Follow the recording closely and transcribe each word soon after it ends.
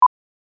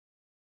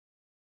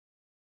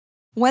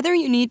Whether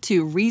you need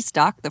to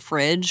restock the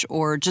fridge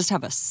or just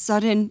have a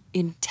sudden,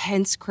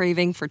 intense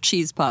craving for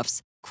cheese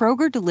puffs,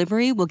 Kroger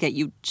Delivery will get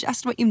you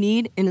just what you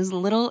need in as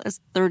little as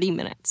 30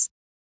 minutes.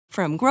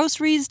 From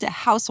groceries to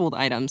household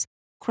items,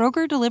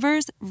 Kroger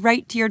delivers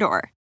right to your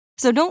door.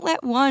 So don't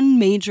let one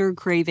major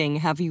craving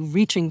have you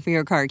reaching for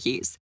your car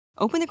keys.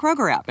 Open the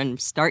Kroger app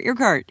and start your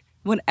cart,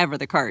 whatever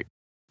the cart.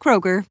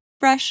 Kroger,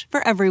 fresh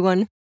for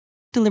everyone.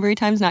 Delivery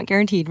times not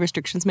guaranteed.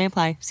 Restrictions may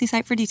apply. See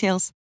site for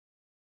details.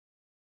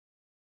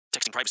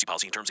 Texting privacy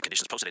policy and terms and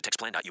conditions posted at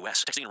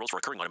textplan.us. Texting enrolls for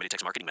recurring automated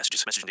text marketing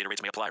messages. Message and data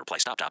rates may apply. Reply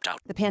stop to opt out.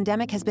 The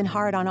pandemic has been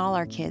hard on all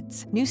our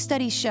kids. New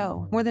studies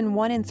show more than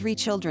 1 in 3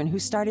 children who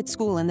started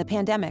school in the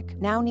pandemic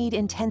now need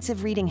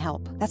intensive reading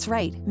help. That's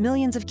right.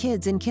 Millions of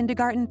kids in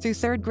kindergarten through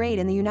 3rd grade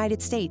in the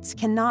United States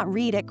cannot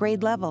read at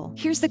grade level.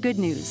 Here's the good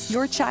news.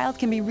 Your child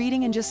can be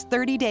reading in just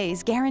 30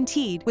 days,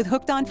 guaranteed, with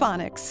Hooked on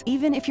Phonics.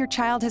 Even if your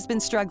child has been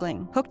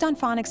struggling, Hooked on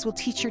Phonics will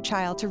teach your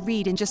child to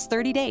read in just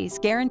 30 days,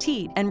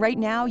 guaranteed. And right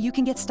now, you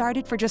can get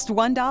started for just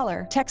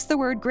 $1. Text the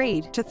word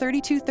GRADE to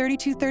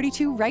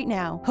 323232 right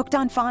now. Hooked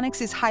on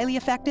Phonics is highly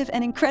effective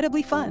and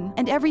incredibly fun,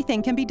 and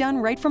everything can be done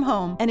right from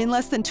home and in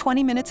less than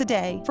 20 minutes a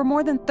day. For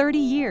more than 30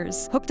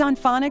 years, Hooked on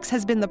Phonics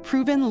has been the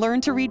proven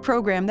learn-to-read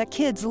program that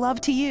kids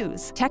love to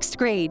use. Text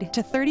GRADE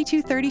to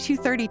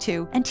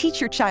 323232 and teach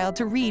your child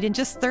to read in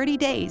just 30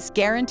 days,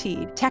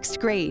 guaranteed. Text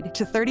GRADE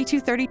to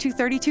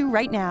 323232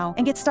 right now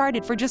and get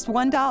started for just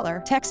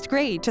 $1. Text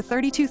GRADE to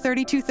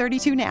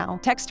 323232 now.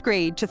 Text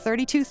GRADE to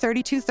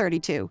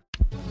 323232.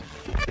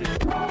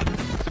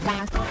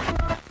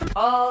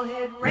 All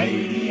Hit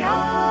Radio.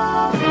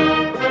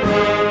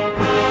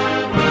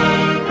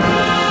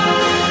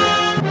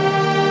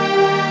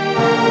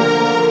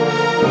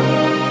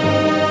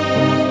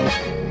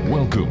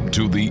 Welcome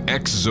to the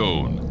X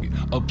Zone,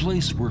 a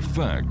place where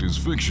fact is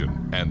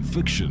fiction and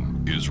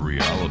fiction is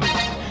reality.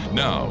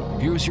 Now,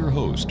 here's your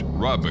host,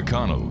 Rob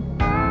McConnell.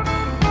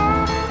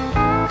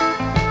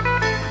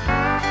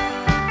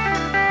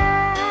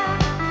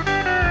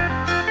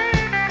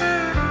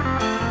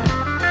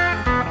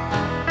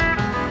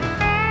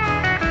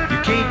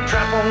 Can't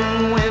trap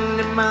on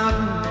Windy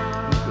Mountain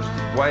because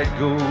the white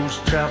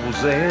ghost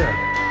travels there.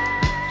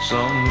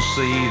 Some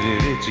say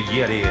that it's a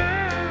Yeti,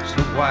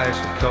 Snow White's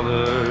the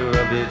color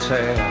of its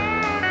hair.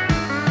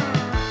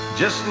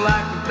 Just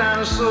like the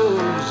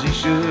dinosaurs, he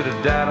should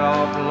have died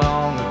off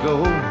long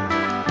ago,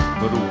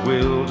 but a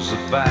will to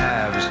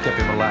survive has kept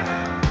him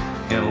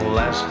alive in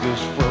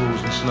Alaska's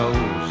frozen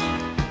snows.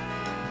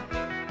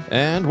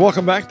 And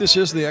welcome back. This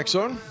is the X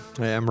Zone.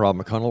 I am Rob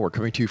McConnell. We're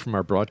coming to you from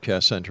our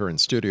broadcast center and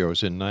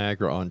studios in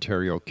Niagara,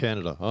 Ontario,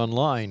 Canada.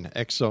 Online,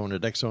 XZone at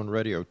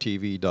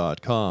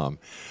xzoneradiotv.com.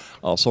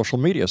 All social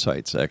media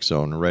sites,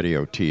 XZone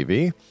Radio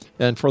TV.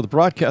 And for the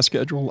broadcast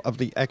schedule of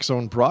the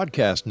XZone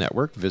Broadcast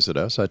Network, visit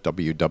us at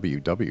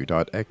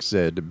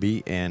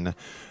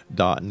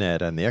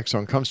www.xzbn.net. And the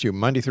XZone comes to you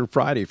Monday through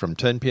Friday from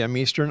 10 p.m.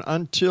 Eastern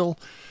until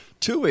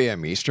 2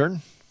 a.m.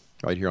 Eastern.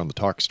 Right here on the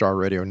Talkstar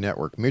Radio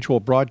Network, Mutual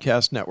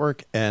Broadcast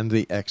Network, and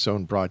the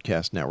XZone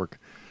Broadcast Network,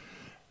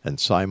 and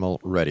Simul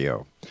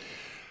Radio.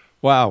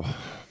 Wow.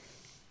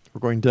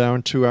 We're going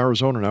down to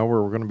Arizona now,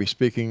 where we're going to be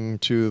speaking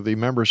to the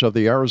members of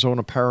the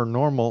Arizona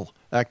Paranormal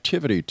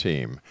Activity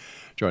Team.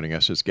 Joining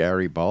us is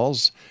Gary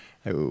BAHLS,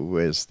 who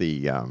is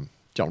the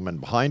gentleman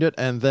behind it,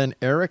 and then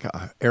Eric.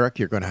 Eric,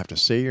 you're going to have to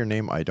say your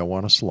name. I don't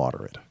want to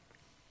slaughter it.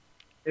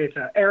 It's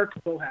Eric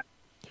BOHACEK.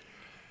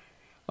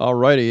 All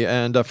righty.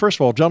 And first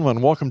of all,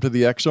 gentlemen, welcome to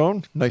the X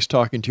Zone. Nice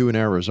talking to you in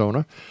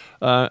Arizona.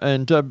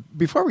 And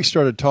before we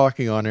started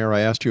talking on air, I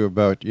asked you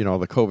about, the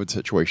COVID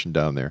situation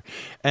down there.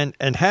 And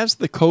has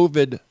the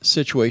COVID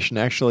situation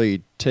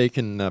actually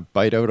taken a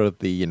bite out of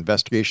the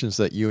investigations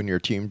that you and your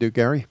team do,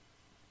 Gary?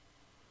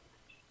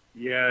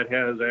 Yeah, it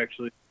has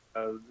actually.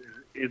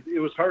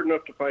 It was hard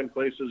enough to find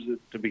places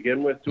to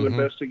begin with to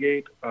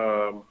investigate.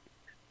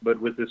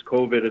 But with this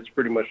COVID, it's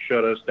pretty much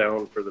shut us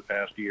down for the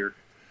past year.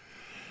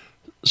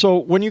 So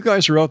when you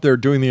guys are out there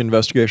doing the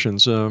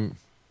investigations,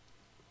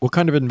 what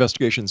kind of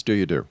investigations do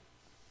you do?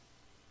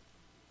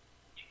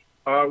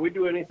 We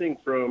do anything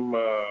from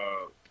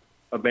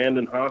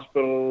abandoned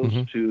hospitals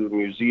to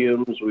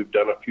museums. We've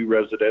done a few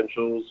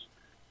residentials.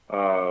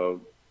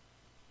 We've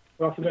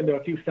also been to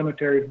a few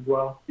cemeteries as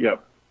well.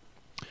 Yep.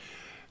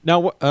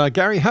 Now,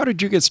 Gary, how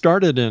did you get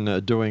started in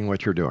doing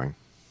what you're doing?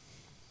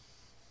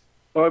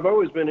 Well, I've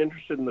always been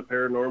interested in the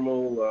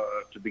paranormal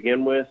to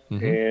begin with,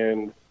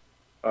 and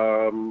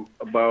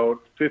about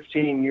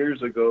 15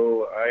 years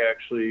ago, I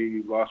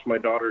actually lost my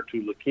daughter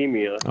to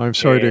leukemia. I'm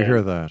sorry to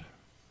hear that.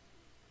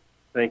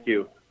 Thank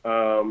you.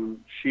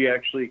 She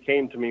actually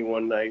came to me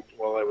one night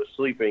while I was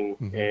sleeping,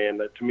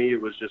 and to me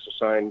it was just a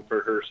sign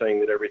for her saying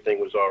that everything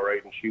was all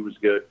right and she was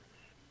good.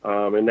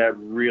 And that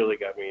really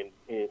got me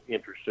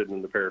interested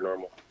in the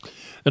paranormal.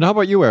 And how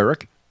about you,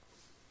 Eric?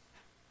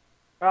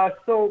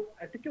 So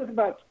I think it was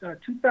about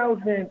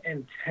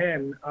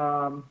 2010.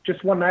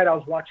 Just one night I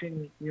was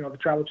watching, the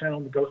Travel Channel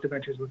and the Ghost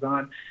Adventures was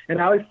on, and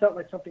I always felt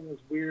like something was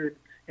weird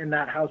in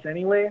that house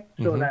anyway.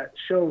 So that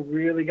show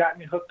really got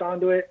me hooked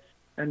onto it.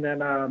 And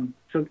then,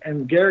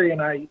 and Gary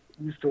and I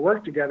used to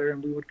work together,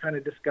 and we would kind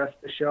of discuss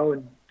the show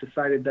and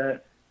decided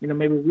that,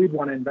 maybe we'd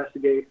want to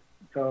investigate.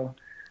 So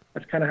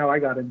that's kind of how I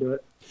got into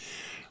it.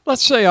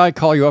 Let's say I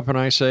call you up and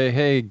I say,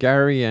 hey,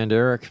 Gary and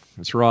Eric,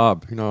 it's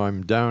Rob.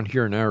 I'm down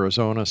here in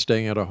Arizona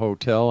staying at a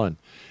hotel, and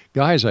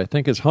guys, I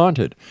think it's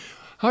haunted.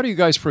 How do you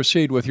guys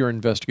proceed with your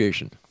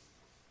investigation?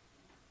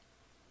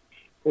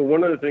 Well,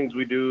 one of the things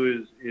we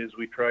do is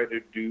we try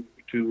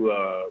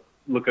to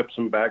look up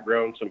some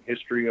background, some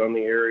history on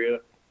the area,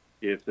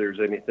 if there's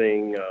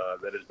anything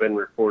that has been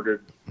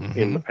reported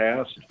in the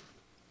past.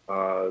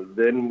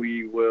 Then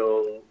we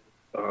will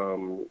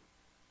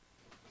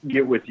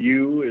get with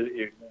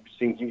you,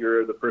 since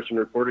you're the person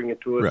reporting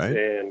it to us, right,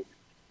 and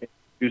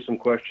do some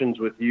questions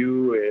with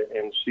you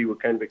and see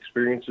what kind of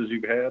experiences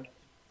you've had,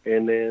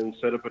 and then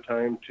set up a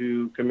time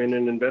to come in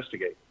and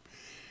investigate.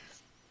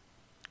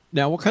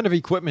 Now, what kind of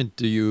equipment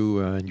do you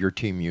and your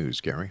team use,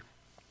 Gary?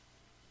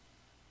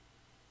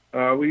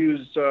 We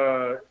use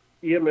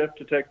EMF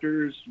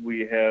detectors.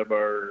 We have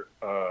our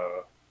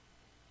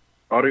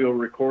audio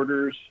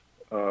recorders.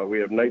 We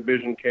have night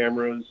vision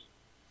cameras.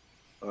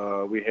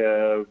 We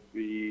have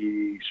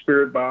the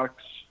spirit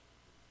box.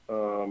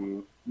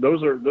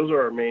 Those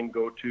are our main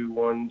go-to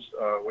ones.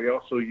 We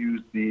also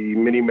use the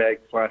mini mag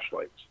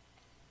flashlights.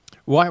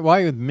 Why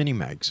with mini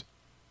mags?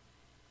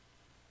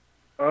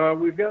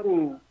 We've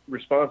gotten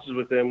responses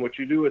with them. What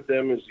you do with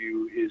them is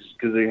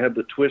because they have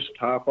the twist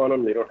top on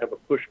them, they don't have a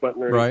push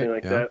button or anything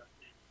like that.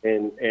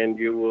 And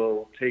you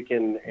will take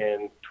in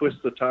and twist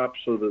the top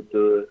so that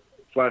the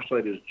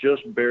flashlight is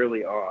just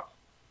barely off.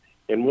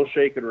 And we'll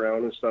shake it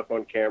around and stuff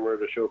on camera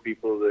to show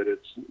people that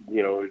it's,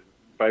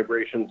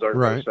 vibrations aren't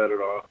going to set it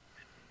off.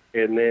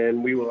 And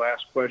then we will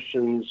ask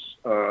questions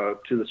to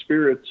the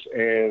spirits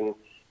and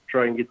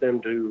try and get them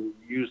to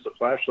use the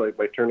flashlight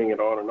by turning it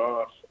on and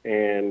off.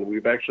 And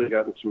we've actually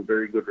gotten some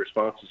very good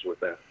responses with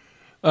that.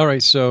 All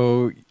right,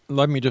 so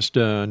let me just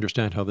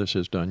understand how this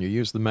is done. You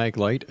use the mag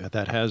light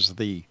that has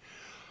the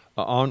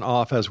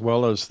on-off as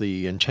well as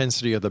the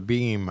intensity of the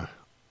beam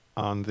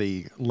on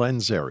the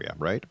lens area,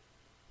 right?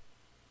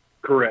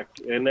 Correct.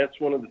 And that's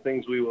one of the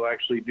things we will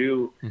actually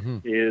do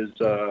is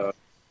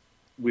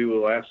we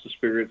will ask the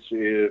spirits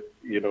if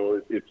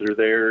they're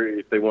there,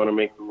 if they want to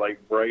make the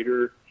light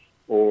brighter,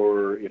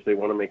 or if they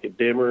want to make it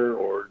dimmer,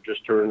 or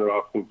just turn it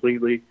off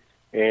completely.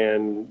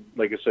 And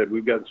like I said,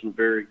 we've gotten some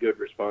very good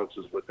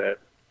responses with that.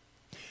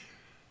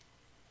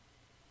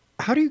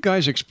 How do you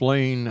guys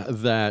explain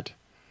that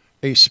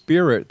a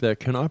spirit that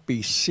cannot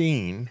be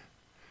seen,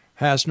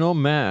 has no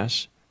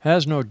mass,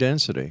 has no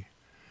density,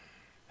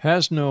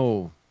 has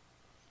no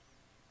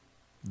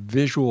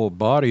visual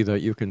body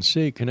that you can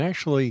see, can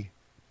actually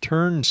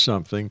turn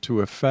something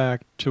to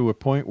a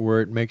point where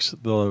it makes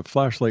the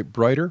flashlight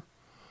brighter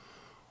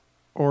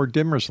or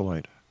dimmers the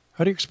light?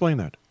 How do you explain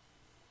that?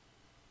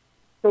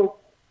 So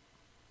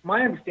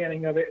my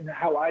understanding of it and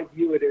how I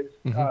view it is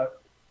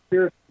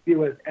spirits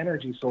view as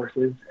energy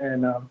sources,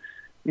 and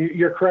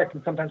you're correct.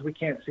 And sometimes we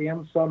can't see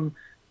them. Some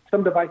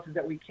devices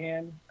that we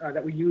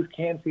use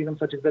can see them,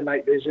 such as the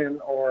night vision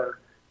or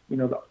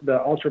the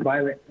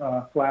ultraviolet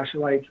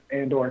flashlights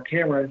and or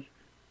cameras.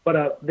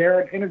 But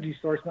they're an energy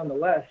source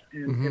nonetheless,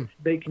 and if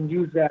they can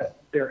use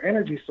their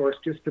energy source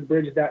just to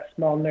bridge that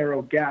small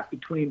narrow gap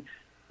between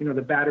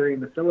the battery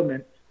and the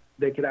filament,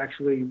 they could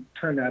actually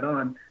turn that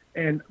on.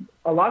 And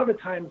a lot of the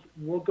times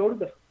we'll go to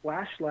the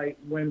flashlight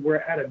when we're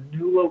at a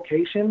new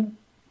location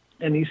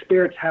and these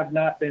spirits have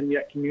not been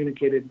yet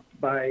communicated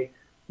by,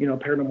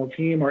 paranormal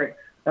team or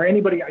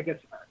anybody, I guess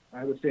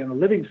I would say on the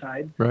living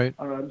side. Right.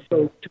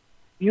 So to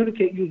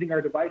communicate using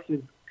our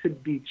devices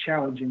could be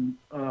challenging.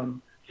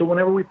 So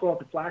whenever we pull out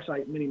the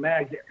flashlight, mini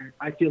mags,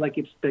 I feel like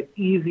it's the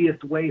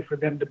easiest way for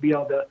them to be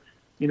able to,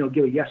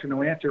 give a yes or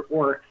no answer,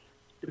 or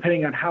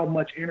depending on how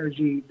much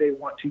energy they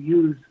want to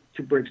use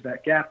to bridge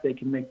that gap, they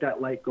can make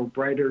that light go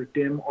brighter,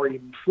 dim, or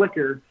even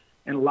flicker.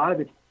 And a lot of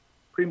it's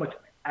pretty much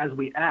as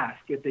we ask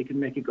if they can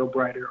make it go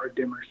brighter or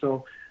dimmer.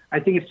 So I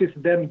think it's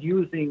just them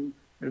using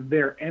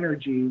their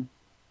energy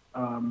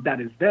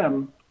that is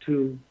them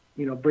to,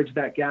 bridge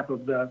that gap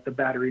of the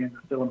battery and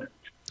the filament.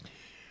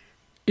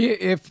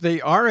 If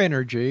they are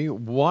energy,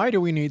 why do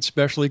we need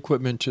special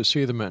equipment to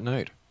see them at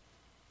night?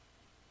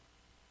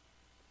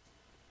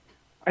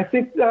 I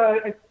think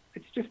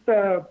it's just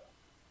a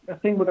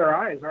thing with our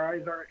eyes. Our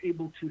eyes are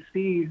able to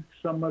see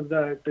some of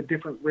the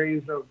different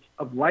rays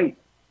of light.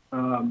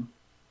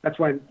 That's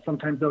why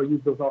sometimes they'll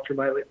use those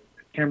ultraviolet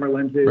camera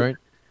lenses. Right.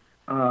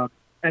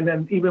 And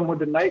then even with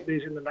the night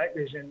vision,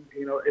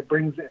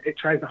 it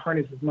tries to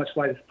harness as much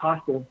light as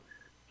possible.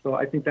 So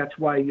I think that's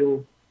why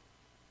you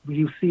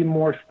see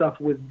more stuff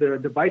with the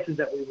devices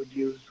that we would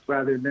use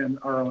rather than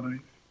our own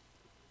eyes.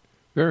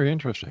 Very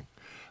interesting.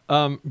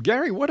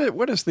 Gary,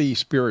 what is the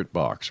spirit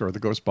box or the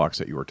ghost box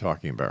that you were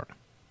talking about?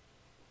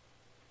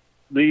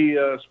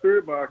 The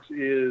spirit box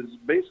is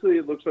basically,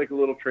 it looks like a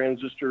little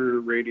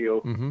transistor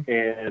radio,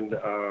 and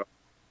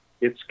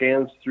it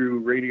scans through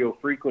radio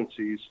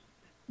frequencies,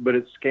 but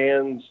it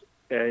scans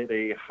at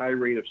a high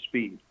rate of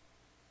speed.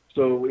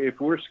 So if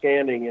we're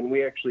scanning and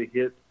we actually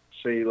hit,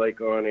 say,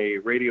 like on a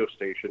radio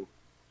station,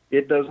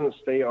 it doesn't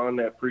stay on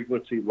that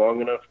frequency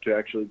long enough to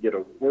actually get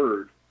a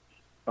word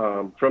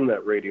from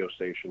that radio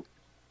station.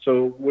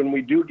 So when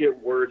we do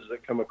get words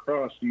that come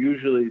across,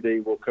 usually they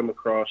will come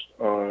across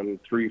on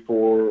 3,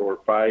 4, or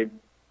 5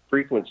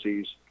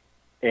 frequencies,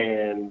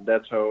 and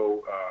that's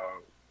how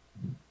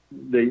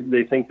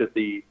they think that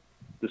the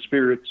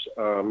spirits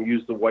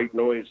use the white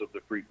noise of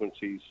the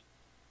frequencies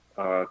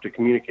to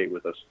communicate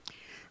with us.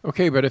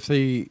 Okay, but if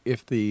the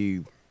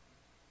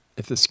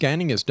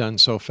scanning is done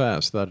so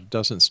fast that it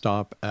doesn't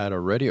stop at a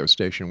radio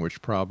station,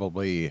 which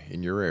probably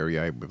in your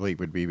area I believe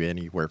would be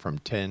anywhere from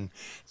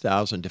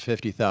 10,000 to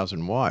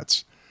 50,000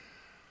 watts,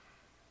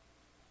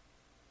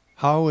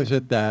 how is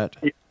it that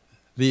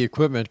the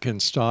equipment can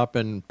stop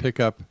and pick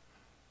up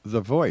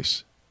the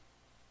voice?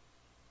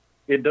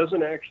 It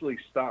doesn't actually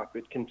stop.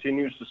 It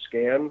continues to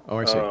scan. Oh,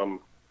 I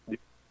see.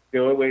 The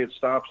only way it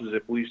stops is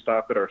if we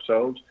stop it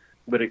ourselves,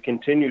 but it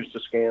continues to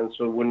scan.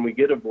 So when we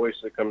get a voice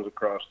that comes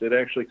across, it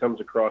actually comes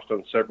across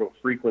on several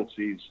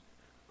frequencies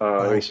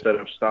instead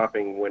of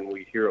stopping when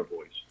we hear a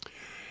voice.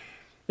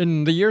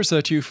 In the years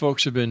that you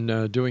folks have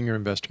been doing your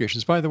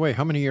investigations, by the way,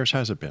 how many years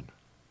has it been?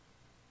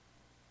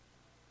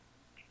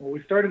 Well,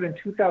 we started in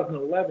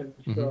 2011,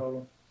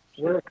 so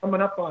we're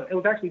coming up on, it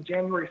was actually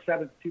January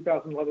 7th,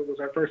 2011 was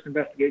our first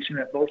investigation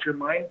at Vulture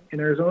Mine in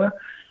Arizona.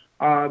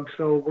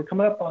 So we're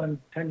coming up on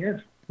 10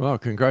 years. Well,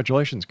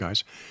 congratulations,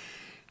 guys.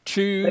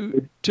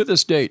 To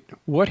this date,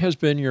 what has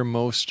been your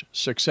most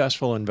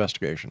successful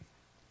investigation?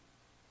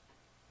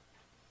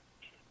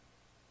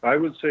 I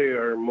would say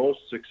our most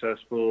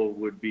successful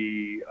would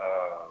be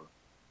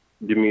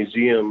the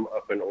museum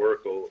up in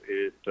Oracle.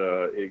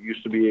 It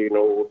used to be an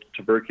old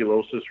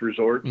tuberculosis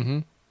resort.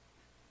 And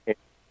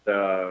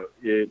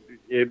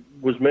it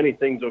was many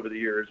things over the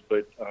years,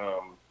 but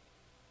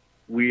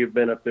we have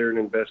been up there and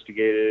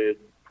investigated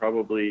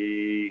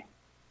probably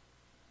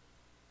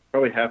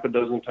half a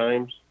dozen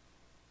times.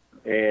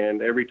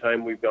 And every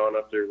time we've gone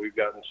up there, we've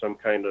gotten some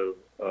kind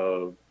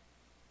of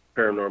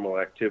paranormal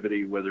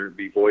activity, whether it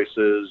be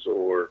voices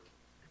or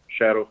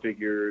shadow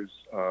figures.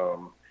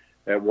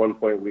 At one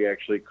point, we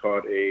actually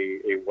caught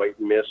a white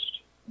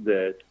mist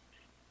that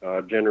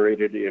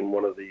generated in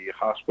one of the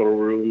hospital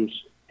rooms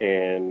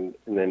and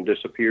then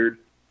disappeared.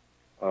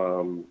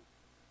 So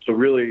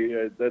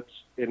really, that's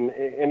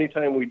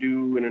anytime we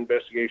do an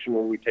investigation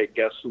where we take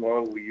guests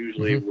along, we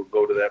usually will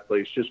go to that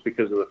place just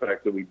because of the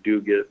fact that we do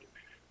get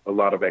a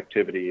lot of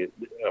activity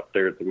up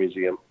there at the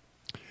museum.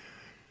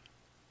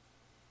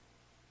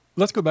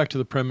 Let's go back to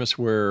the premise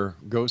where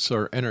ghosts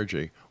are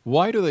energy.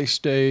 Why do they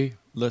stay,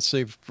 let's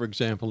say, for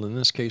example, in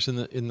this case,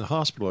 in the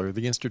hospital or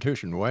the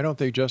institution? Why don't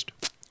they just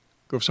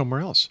go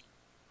somewhere else?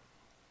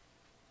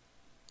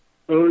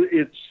 So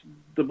it's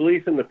the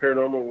belief in the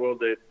paranormal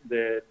world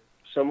that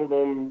some of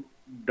them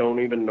don't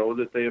even know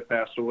that they have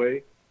passed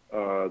away.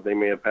 They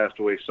may have passed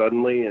away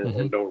suddenly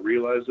and don't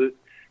realize it.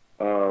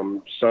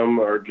 Some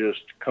are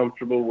just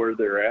comfortable where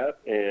they're at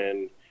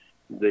and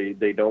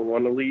they don't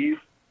want to leave.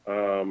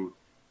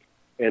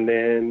 And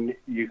then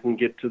you can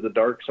get to the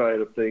dark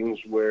side of things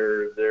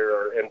where there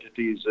are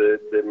entities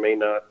that may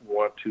not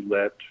want to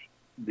let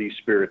these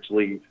spirits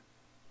leave.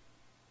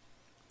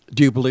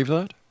 Do you believe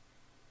that?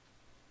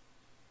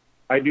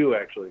 I do,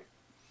 actually.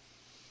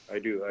 I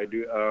do.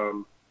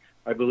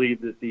 I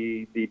believe that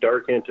the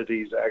dark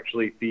entities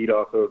actually feed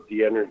off of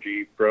the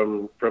energy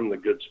from the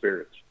good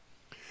spirits.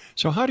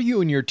 So how do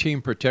you and your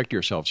team protect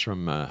yourselves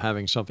from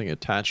having something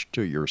attached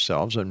to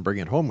yourselves and bring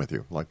it home with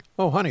you? Like,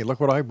 oh, honey,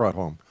 look what I brought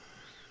home.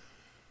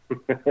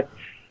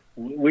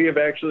 We have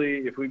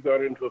actually, if we've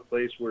gone into a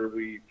place where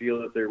we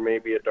feel that there may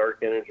be a dark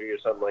energy or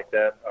something like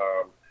that,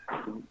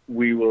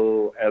 we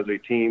will, as a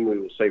team, we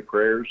will say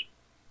prayers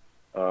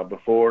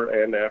before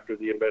and after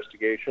the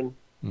investigation.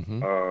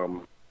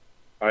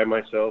 I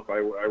myself,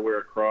 I wear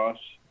a cross.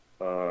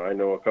 I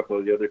know a couple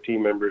of the other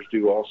team members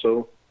do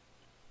also.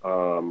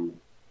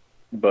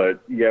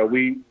 But yeah,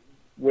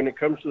 when it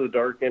comes to the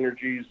dark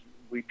energies,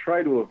 we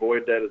try to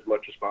avoid that as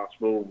much as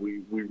possible.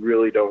 We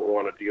really don't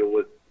want to deal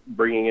with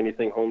bringing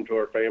anything home to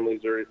our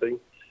families or anything.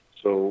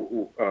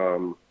 So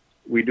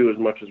we do as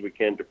much as we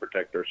can to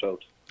protect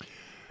ourselves.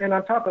 And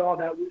on top of all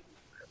that,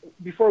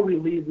 before we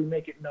leave, we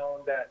make it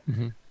known that,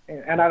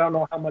 and I don't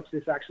know how much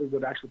this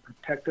would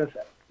protect us,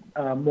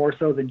 more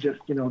so than just,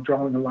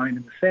 drawing a line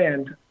in the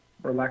sand,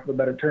 for lack of a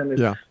better term,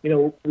 is,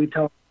 we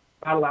tell them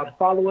not allowed to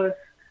follow us.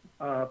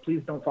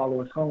 Please don't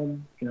follow us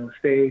home.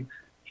 Stay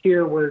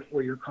here where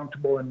you're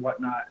comfortable and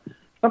whatnot.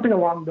 Something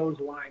along those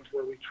lines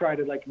where we try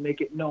to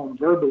make it known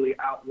verbally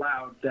out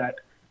loud that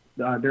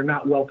they're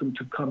not welcome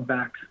to come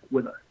back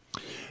with us.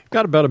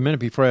 Got about a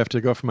minute before I have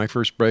to go for my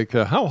first break.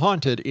 How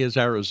haunted is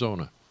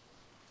Arizona?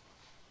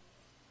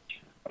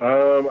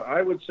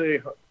 I would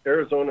say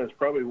Arizona is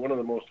probably one of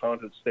the most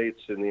haunted states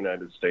in the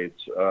United States.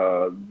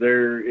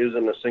 There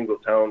isn't a single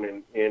town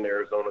in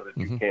Arizona that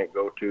you can't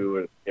go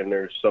to, and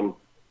there's some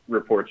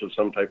reports of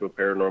some type of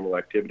paranormal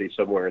activity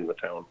somewhere in the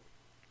town.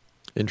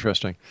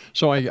 Interesting.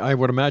 So I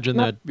would imagine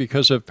that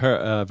because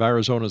of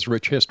Arizona's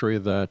rich history,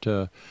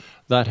 that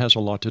that has a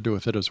lot to do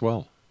with it as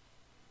well.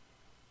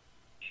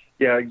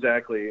 Yeah,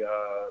 exactly.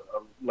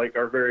 Like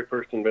our very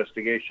first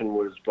investigation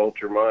was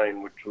Vulture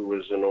Mine, which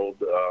was an old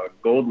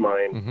gold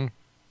mine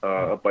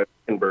up by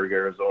Wickenburg,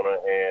 Arizona,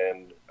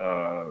 and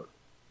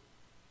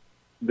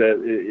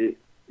that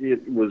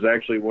it was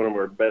actually one of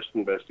our best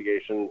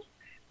investigations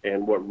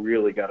and what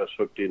really got us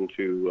hooked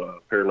into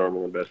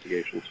paranormal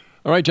investigations.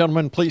 All right,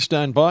 gentlemen, please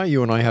stand by.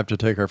 You and I have to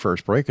take our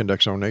first break. And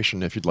X Zone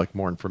Nation, if you'd like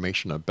more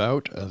information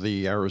about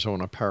the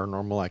Arizona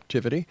Paranormal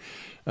Activity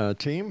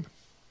team,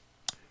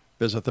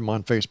 visit them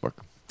on Facebook.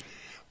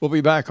 We'll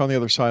be back on the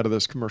other side of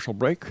this commercial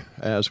break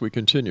as we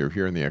continue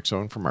here in the X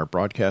Zone from our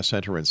broadcast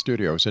center and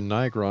studios in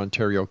Niagara,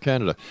 Ontario,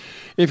 Canada.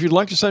 If you'd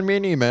like to send me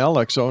an email,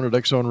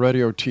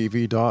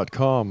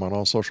 xzone@xzoneradiotv.com, on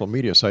all social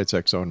media sites,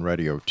 X Zone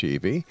Radio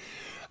TV.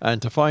 And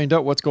to find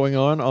out what's going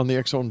on the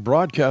X Zone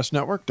Broadcast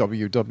Network,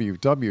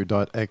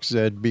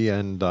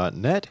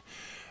 www.xzbn.net.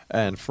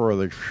 And for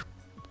the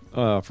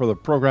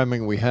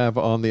programming we have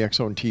on the X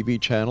Zone TV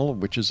channel,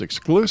 which is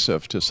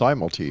exclusive to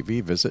Simul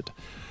TV, visit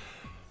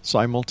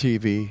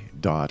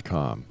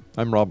simultv.com.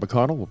 I'm Rob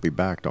McConnell. We'll be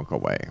back. Don't go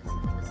away.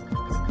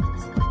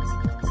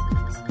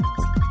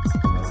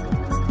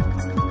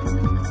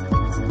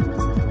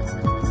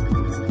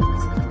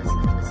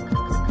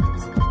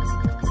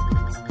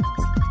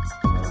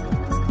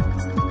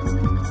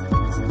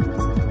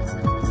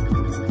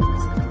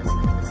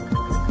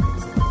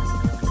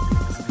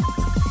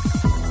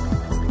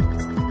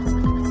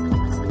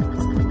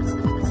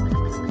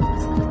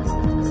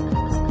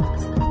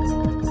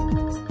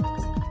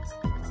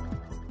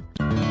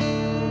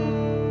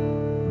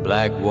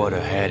 Blackwater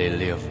Hattie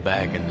lived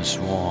back in the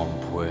swamp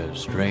where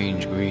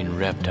strange green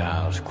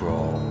reptiles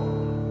crawl.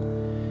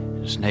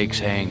 And snakes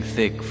hang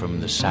thick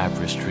from the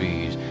cypress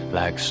trees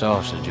like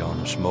sausage on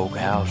a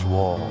smokehouse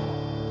wall.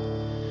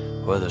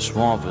 Where the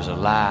swamp is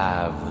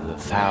alive with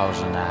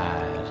 1,000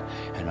 eyes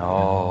and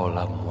all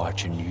of them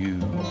watching you.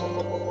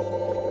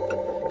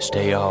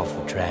 Stay off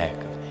the track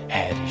of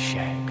Hattie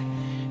Shack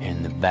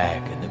in the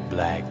back of the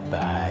Black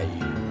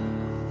Bayou.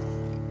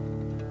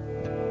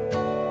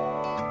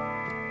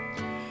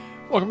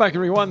 Welcome back,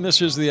 everyone. This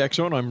is the X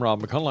Zone. I'm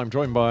Rob McConnell. I'm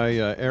joined by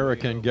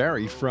Eric and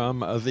Gary from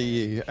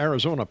the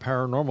Arizona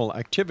Paranormal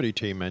Activity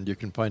Team, and you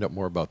can find out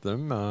more about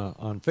them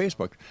on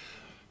Facebook.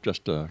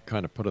 Just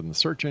kind of put it in the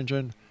search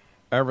engine,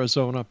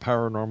 Arizona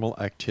Paranormal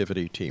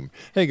Activity Team.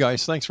 Hey,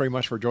 guys, thanks very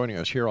much for joining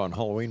us here on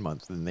Halloween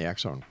month in the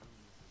X Zone.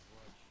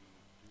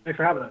 Thanks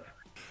for having us.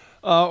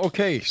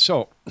 Okay,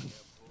 so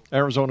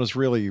Arizona's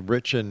really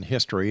rich in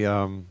history.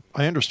 I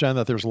understand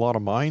that there's a lot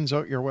of mines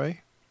out your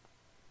way.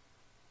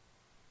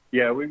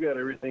 Yeah, we've got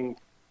everything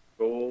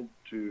gold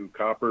to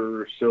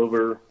copper,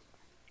 silver.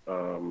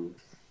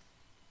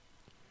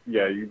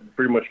 Yeah, you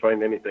pretty much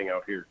find anything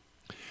out here.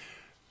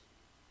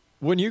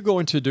 When you go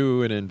in to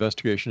do an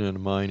investigation in a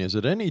mine, is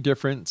it any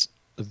different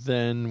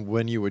than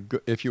when you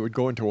would if you would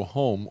go into a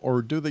home,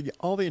 or do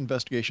all the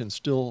investigations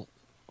still,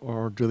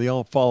 or do they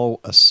all follow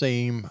a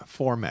same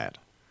format?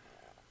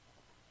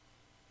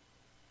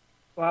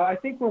 Well, I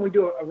think when we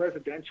do a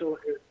residential,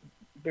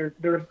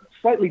 they're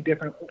slightly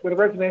different. With a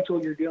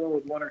residential, you're dealing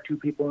with one or two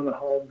people in the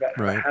home that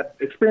have had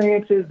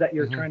experiences that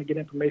you're trying to get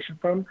information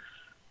from.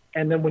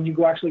 And then when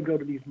you actually go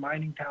to these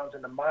mining towns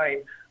in the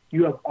mine,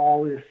 you have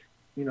all this,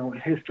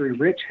 history,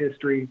 rich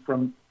history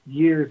from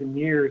years and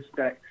years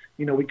that,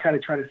 we kind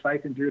of try to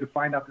siphon through to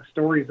find out the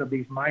stories of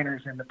these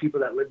miners and the people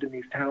that lived in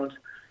these towns.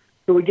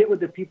 So we get with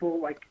the people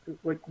like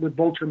with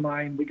Vulture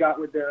Mine, we got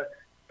with the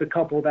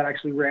couple that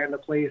actually ran the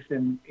place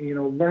and,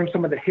 learn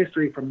some of the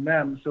history from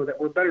them so that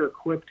we're better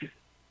equipped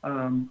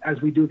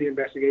as we do the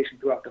investigation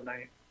throughout the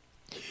night.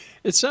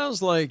 It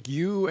sounds like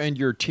you and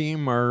your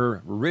team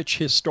are rich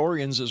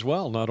historians as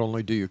well. Not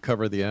only do you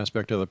cover the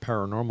aspect of the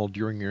paranormal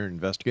during your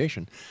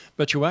investigation,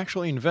 but you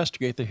actually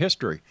investigate the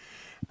history.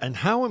 And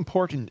how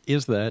important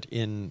is that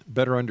in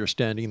better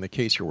understanding the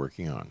case you're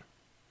working on?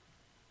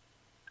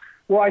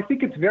 Well, I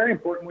think it's very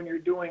important when you're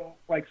doing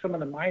like some of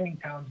the mining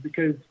towns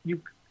because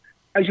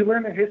as you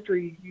learn the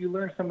history, you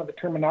learn some of the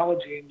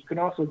terminology, and you can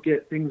also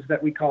get things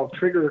that we call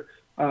trigger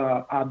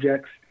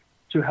objects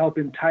to help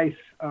entice,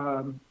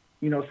 some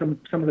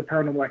of the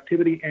paranormal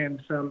activity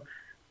and some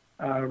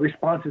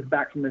responses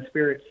back from the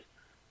spirits.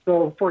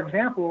 So, for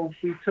example,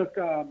 we took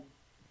a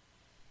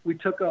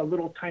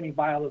little tiny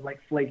vial of like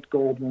flaked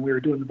gold when we were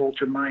doing the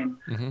Vulture Mine,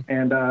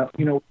 and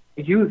we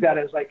use that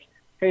as like,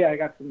 hey, I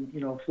got some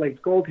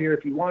flaked gold here.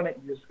 If you want it,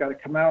 you just got to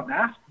come out and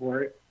ask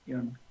for it,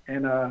 and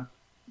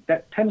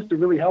that tends to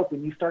really help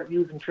when you start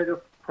using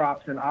trigger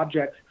props and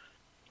objects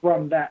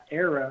from that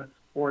era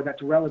or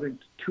that's relevant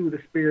to the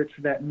spirits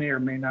that may or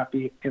may not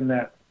be in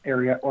that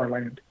area or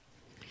land.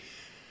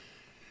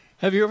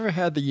 Have you ever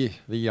had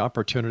the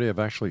opportunity of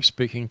actually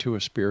speaking to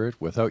a spirit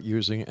without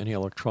using any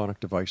electronic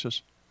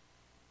devices?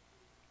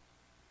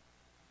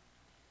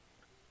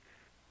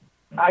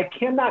 I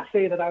cannot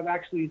say that I've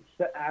actually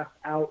asked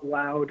out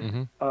loud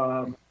and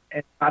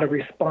got a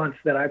response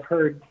that I've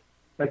heard,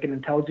 like an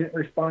intelligent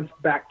response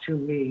back to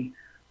me.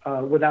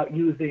 without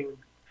using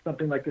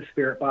something like the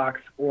spirit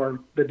box or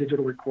the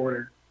digital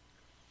recorder.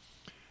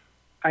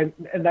 And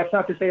that's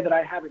not to say that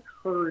I haven't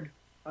heard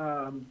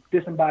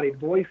disembodied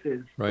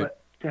voices, right. But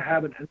to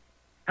have an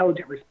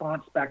intelligent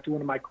response back to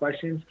one of my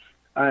questions,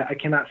 I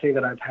cannot say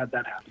that I've had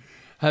that happen.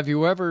 Have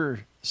you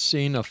ever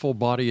seen a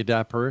full-bodied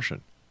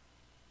apparition?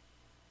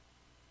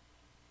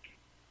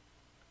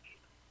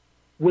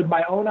 With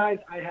my own eyes,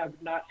 I have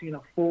not seen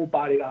a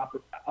full-bodied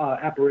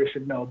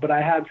apparition, no. But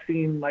I have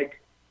seen,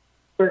 like,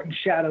 certain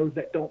shadows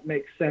that don't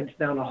make sense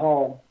down a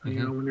hall. Mm-hmm.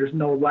 You know, when there's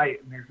no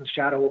light and there's a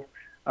shadow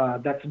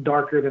that's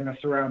darker than the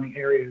surrounding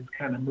areas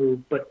kind of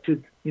move. But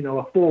to, you know,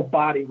 a full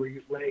body where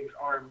your legs,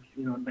 arms,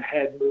 you know, and the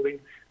head moving,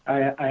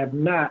 I have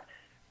not,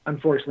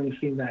 unfortunately,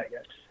 seen that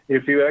yet.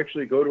 If you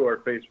actually go to our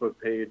Facebook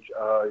page,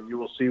 you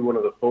will see one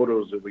of the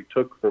photos that we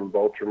took from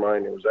Vulture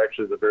Mine. It was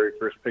actually the very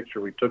first picture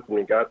we took when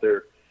we got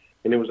there,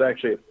 and it was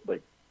actually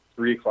like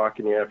 3 o'clock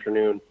in the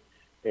afternoon,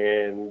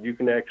 and you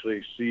can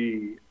actually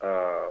see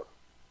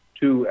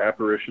 2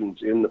 apparitions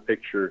in the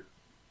picture,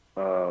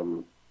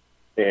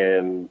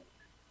 and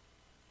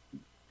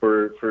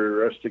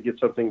for us to get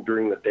something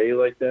during the day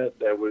like that,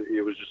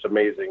 it was just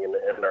amazing.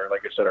 And our,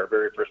 like I said, our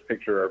very first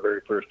picture, our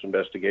very first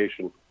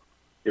investigation,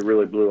 it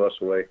really blew us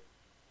away.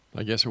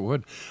 I guess it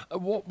would.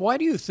 Why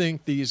do you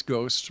think these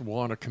ghosts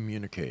want to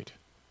communicate?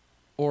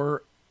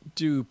 Or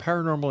do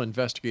paranormal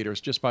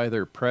investigators, just by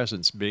their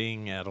presence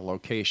being at a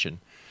location,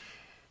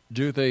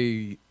 do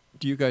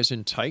you guys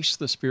entice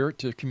the spirit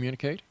to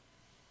communicate?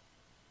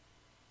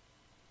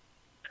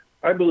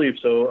 I believe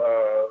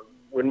so.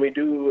 When we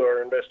do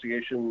our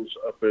investigations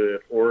up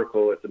at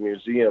Oracle at the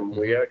museum,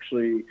 we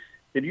actually,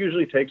 it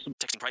usually takes...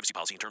 Texting privacy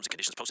policy and terms and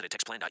conditions posted at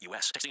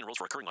textplan.us. Texting enrolls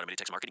for recurring automated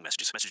text marketing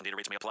messages. Message and data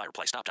rates may apply.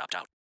 Reply stop to opt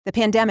out. The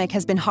pandemic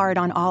has been hard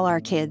on all our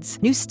kids.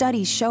 New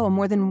studies show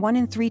more than 1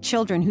 in 3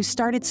 children who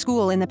started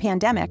school in the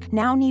pandemic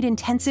now need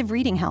intensive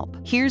reading help.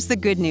 Here's the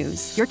good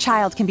news. Your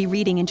child can be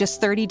reading in just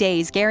 30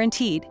 days,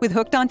 guaranteed, with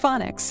Hooked on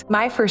Phonics.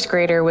 My first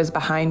grader was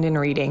behind in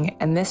reading,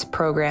 and this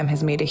program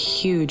has made a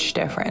huge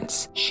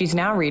difference. She's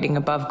now reading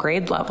above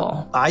grade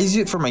level. I use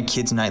it for my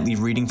kids' nightly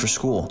reading for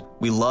school.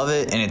 We love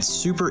it, and it's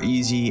super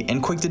easy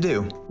and quick to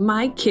do.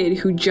 My kid,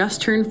 who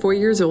just turned 4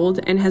 years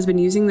old and has been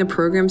using the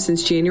program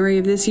since January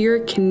of this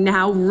year, can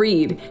now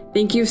read.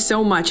 Thank you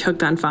so much,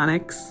 Hooked on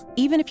Phonics.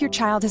 Even if your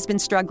child has been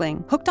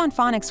struggling, Hooked on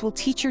Phonics will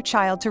teach your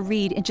child to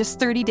read in just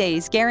 30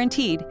 days,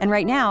 guaranteed. And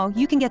right now,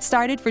 you can get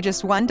started for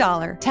just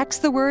 $1.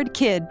 Text the word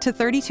KID to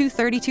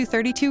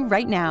 323232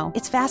 right now.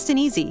 It's fast and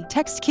easy.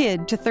 Text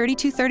KID to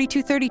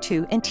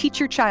 323232 and teach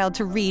your child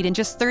to read in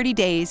just 30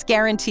 days,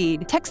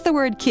 guaranteed. Text the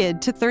word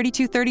KID to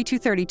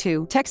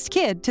 323232. Text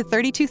KID to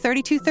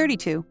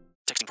 323232.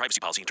 Texting privacy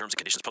policy and terms and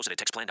conditions posted at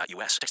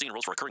textplan.us. Texting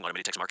enrolls for recurring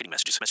automated text marketing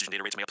messages. Message and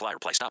data rates may apply.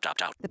 Reply stop to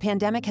opt out. The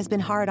pandemic has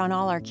been hard on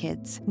all our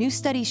kids. New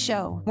studies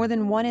show more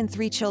than 1 in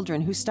 3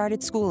 children who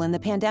started school in the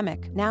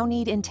pandemic now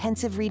need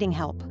intensive reading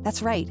help.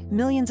 That's right.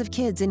 Millions of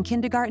kids in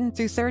kindergarten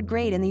through 3rd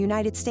grade in the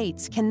United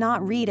States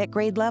cannot read at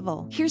grade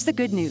level. Here's the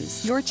good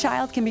news. Your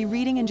child can be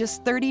reading in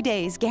just 30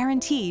 days,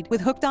 guaranteed,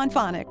 with Hooked on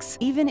Phonics.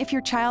 Even if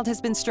your child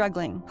has been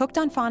struggling, Hooked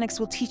on Phonics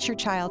will teach your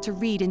child to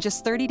read in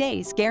just 30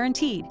 days,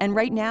 guaranteed. And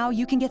right now,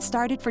 you can get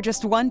started for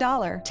just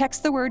 $1.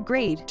 Text the word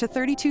GRADE to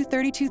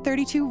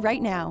 323232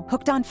 right now.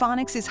 Hooked on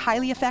Phonics is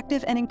highly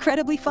effective and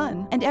incredibly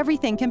fun, and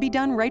everything can be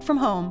done right from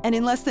home and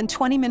in less than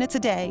 20 minutes a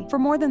day. For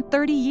more than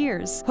 30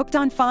 years, Hooked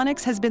on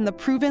Phonics has been the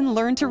proven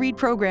learn-to-read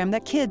program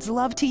that kids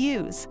love to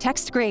use.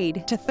 Text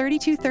GRADE to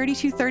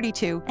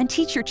 323232 and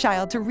teach your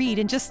child to read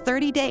in just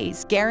 30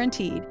 days,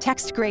 guaranteed.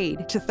 Text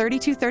GRADE to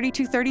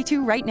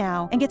 323232 right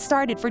now and get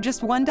started for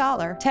just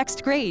 $1.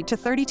 Text GRADE to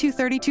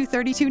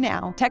 323232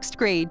 now. Text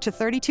GRADE to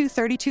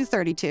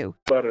 323232.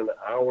 About an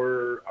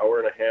hour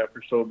and a half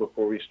or so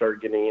before we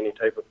start getting any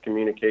type of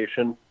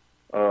communication.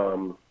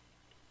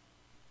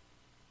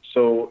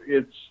 So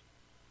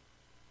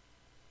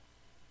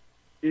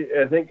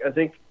I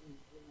think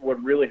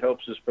what really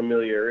helps is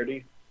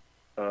familiarity.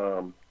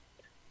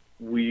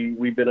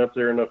 We've been up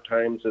there enough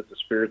times that the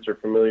spirits are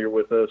familiar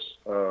with us.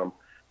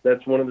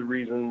 That's one of the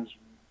reasons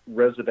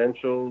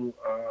residential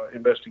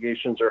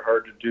investigations are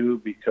hard to do,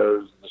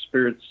 because the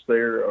spirits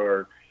there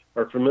are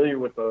familiar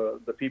with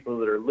the people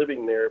that are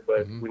living there,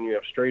 but when you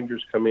have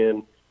strangers come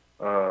in,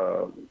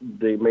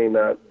 they may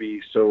not be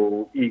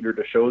so eager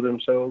to show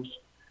themselves.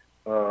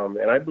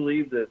 And I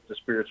believe that the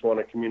spirits want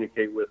to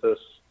communicate with us,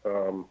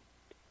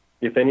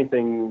 if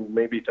anything,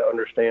 maybe to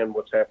understand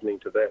what's happening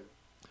to them.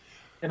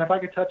 And if I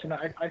could touch on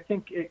it, I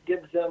think it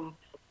gives them,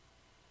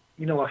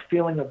 a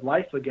feeling of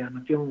life again,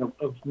 a feeling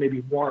of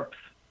maybe warmth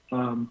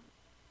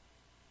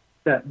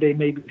that they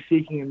may be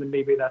seeking, and then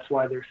maybe that's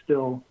why they're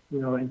still,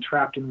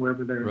 entrapped in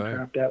wherever they're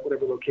entrapped at,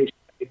 whatever location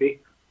it may be.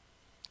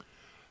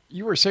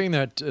 You were saying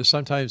that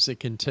sometimes it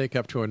can take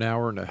up to an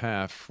hour and a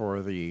half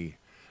for the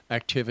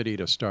activity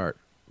to start.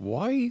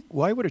 Why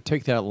would it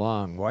take that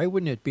long? Why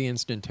wouldn't it be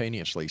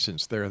instantaneously,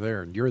 since they're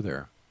there and you're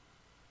there?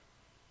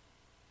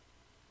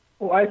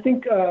 Well, I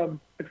think,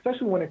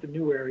 especially when it's a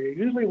new area,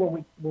 usually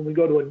when we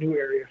go to a new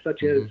area,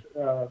 such as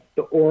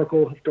the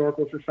Oracle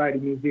Historical Society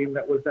Museum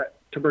that was that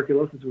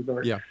tuberculosis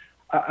resort,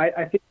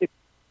 I think it's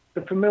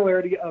the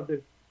familiarity of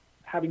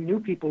having new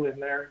people in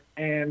there,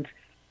 and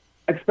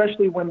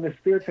especially when the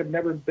spirits have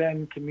never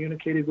been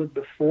communicated with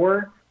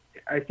before,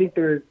 I think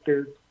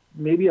there's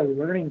maybe a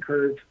learning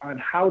curve on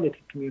how they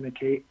can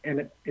communicate,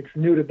 and it's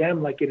new to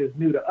them like it is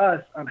new to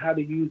us on how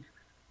to use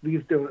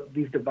these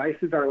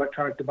devices, our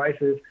electronic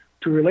devices,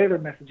 to relay their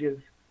messages,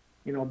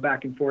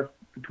 back and forth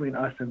between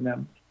us and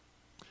them.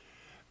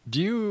 Do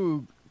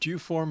you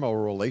form a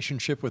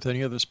relationship with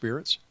any of the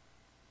spirits?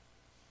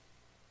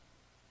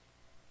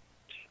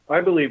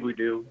 I believe we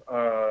do.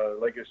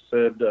 Like I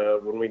said,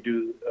 when we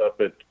do up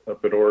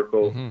at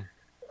Oracle,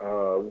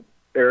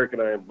 Eric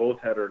and I have both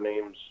had our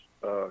names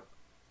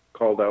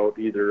called out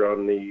either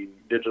on the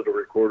digital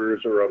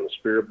recorders or on the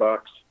spirit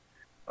box.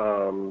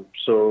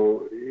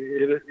 So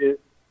it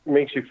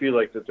makes you feel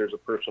like that there's a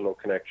personal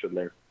connection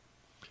there.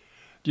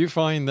 Do you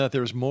find that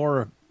there's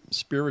more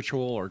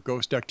spiritual or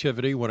ghost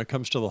activity when it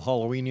comes to the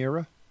Halloween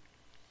era?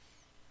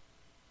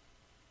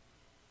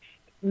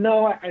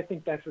 No, I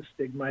think that's a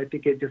stigma. I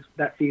think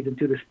that feeds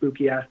into the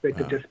spooky aspect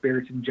of just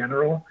spirits in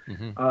general.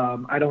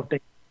 I don't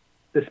think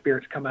the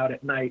spirits come out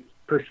at night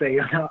per se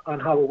on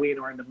Halloween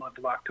or in the month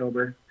of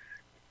October.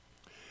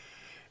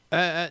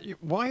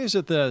 Why is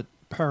it that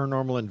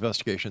paranormal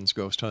investigations,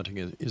 ghost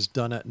hunting, is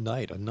done at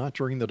night and not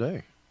during the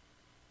day?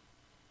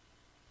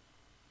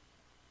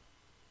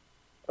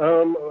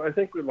 I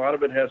think a lot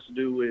of it has to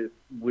do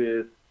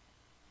with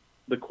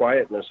the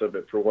quietness of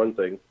it, for one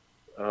thing.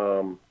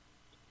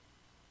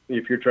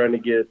 If you're trying to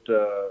get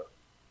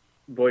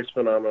voice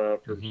phenomena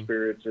from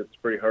spirits, it's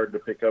pretty hard to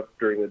pick up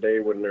during the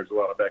day when there's a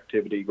lot of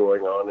activity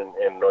going on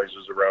and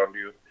noises around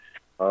you.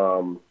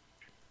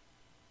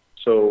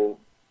 So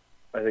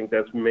I think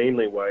that's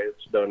mainly why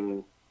it's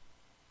done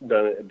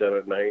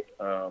at night.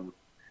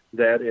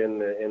 That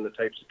and the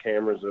types of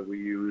cameras that we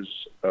use,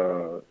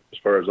 as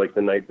far as like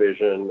the night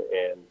vision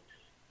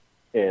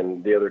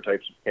and the other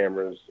types of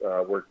cameras,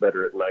 work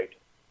better at night.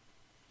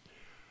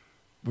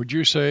 Would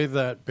you say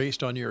that,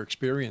 based on your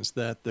experience,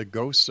 that the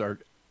ghosts are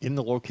in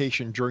the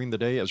location during the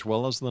day as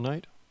well as the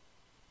night?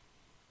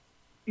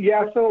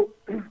 Yeah, so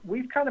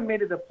we've kind of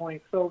made it a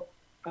point. So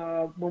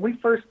when we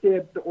first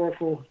did the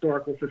Oracle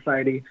Historical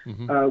Society,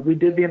 we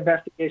did the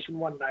investigation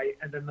one night,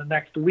 and then the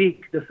next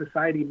week, the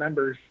society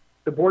members,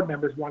 the board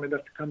members, wanted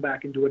us to come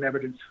back and do an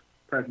evidence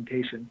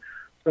presentation.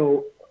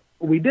 So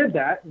we did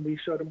that, and we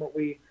showed them what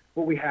we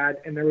had.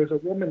 And there was a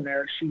woman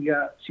there. She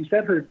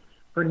said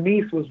her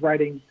niece was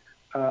writing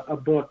a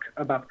book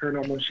about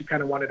paranormal, and she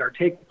kind of wanted our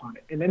take upon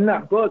it. And in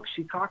that book,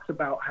 she talks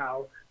about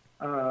how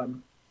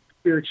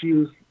spirits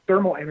use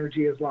thermal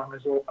energy as long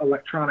as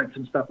electronics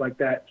and stuff like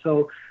that.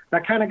 So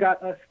that kind of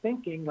got us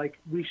thinking, like,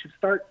 we should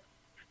start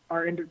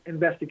our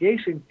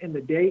investigations in the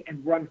day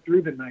and run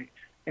through the night.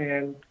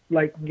 And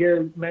like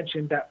Gary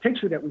mentioned, that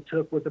picture that we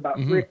took was about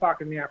 3 o'clock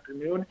in the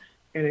afternoon,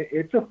 and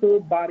it's a full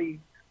body,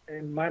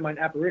 in my mind,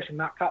 apparition,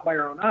 not caught by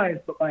our own eyes,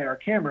 but by our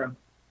camera.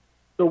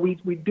 So we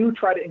do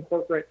try to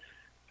incorporate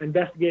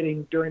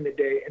investigating during the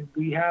day, and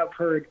we have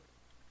heard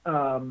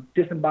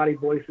disembodied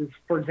voices.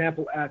 For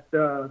example, at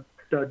the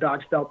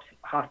Dodge Phelps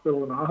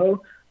Hospital in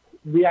Ajo,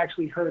 we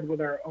actually heard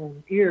with our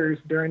own ears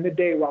during the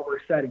day while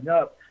we're setting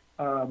up,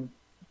 2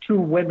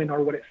 women,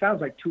 or what it sounds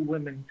like 2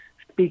 women,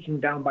 speaking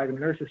down by the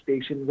nurses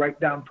station, right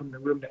down from the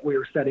room that we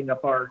were setting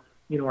up our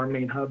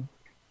main hub.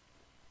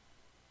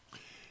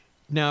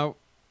 Now,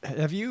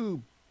 have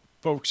you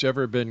folks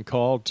ever been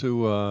called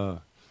to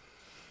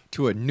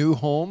a new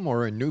home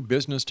or a new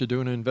business to do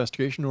an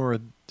investigation, or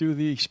do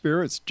the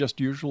spirits just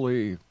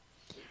usually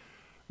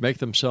make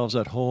themselves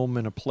at home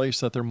in a place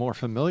that they're more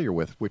familiar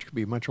with, which could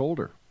be much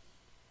older?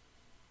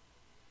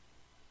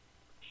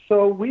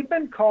 So we've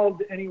been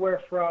called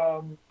anywhere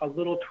from a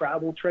little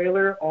travel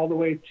trailer all the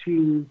way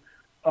to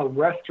a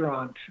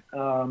restaurant,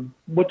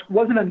 which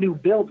wasn't a new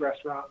build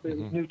restaurant, but it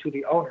was new to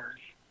the owners.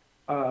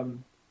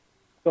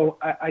 So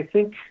I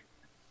think,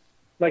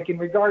 like in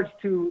regards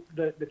to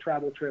the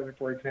travel trailer,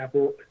 for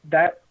example,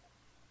 that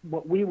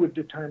what we would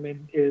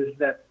determine is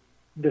that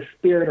the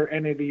spirit or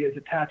entity is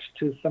attached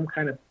to some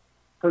kind of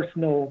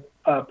personal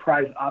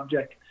prized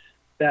object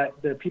that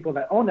the people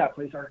that own that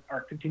place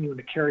are continuing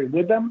to carry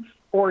with them,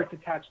 or it's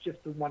attached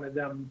just to one of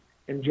them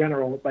in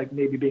general, like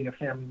maybe being a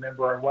family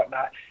member or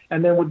whatnot.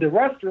 And then with the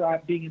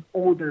restaurant being an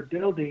older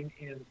building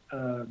in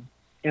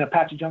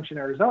Apache Junction,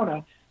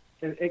 Arizona,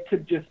 it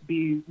could just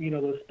be,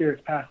 those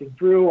spirits passing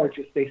through, or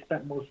just they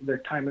spent most of their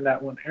time in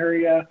that one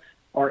area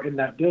or in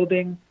that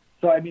building.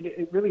 So, I mean,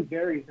 it really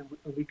varies,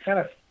 and we kind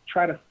of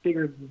try to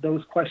figure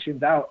those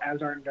questions out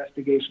as our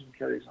investigation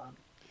carries on.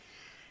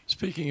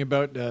 Speaking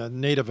about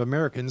Native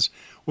Americans,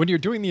 when you're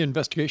doing the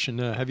investigation,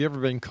 have you ever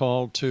been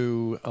called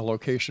to a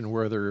location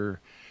where there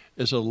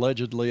is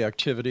allegedly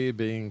activity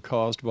being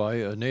caused by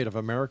a Native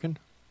American?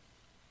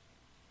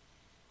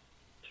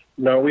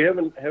 No, we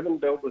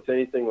haven't dealt with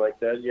anything like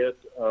that yet.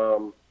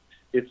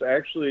 It's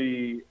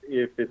actually,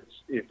 if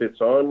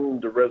it's on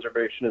the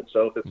reservation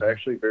itself, it's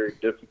actually very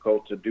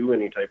difficult to do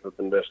any type of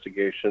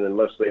investigation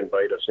unless they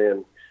invite us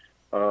in,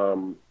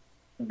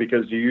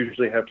 because you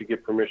usually have to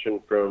get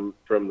permission from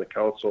the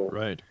council,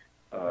 right,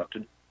 to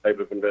do type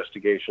of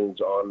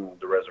investigations on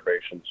the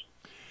reservations.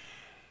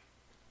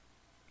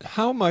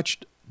 How much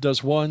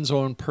does one's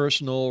own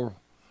personal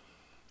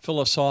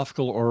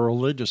philosophical or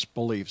religious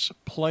beliefs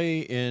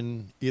play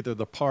in either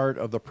the part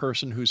of the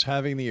person who's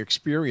having the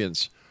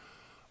experience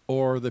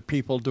or the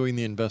people doing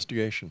the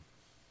investigation?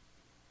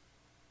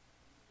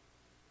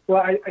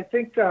 Well, I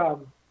think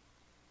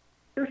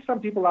there's some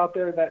people out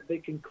there that they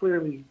can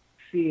clearly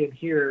see and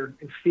hear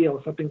and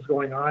feel something's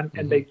going on,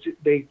 and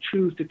they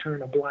choose to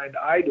turn a blind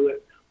eye to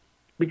it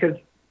because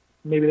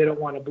maybe they don't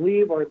want to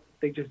believe, or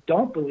they just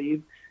don't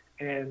believe,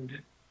 and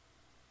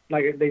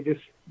like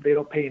they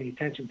don't pay any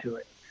attention to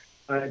it.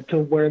 To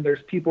where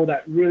there's people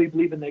that really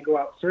believe and they go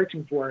out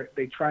searching for it.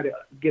 They try to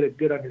get a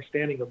good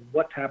understanding of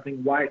what's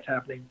happening, why it's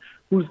happening,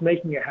 who's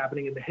making it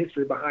happening, and the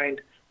history behind,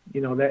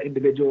 that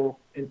individual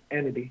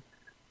entity.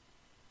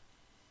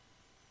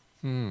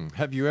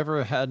 Have you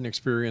ever had an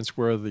experience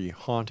where the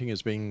haunting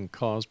is being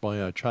caused by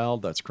a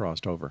child that's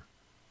crossed over?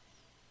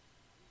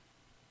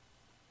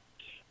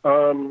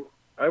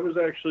 I was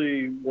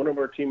actually, one of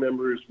our team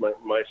members,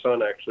 my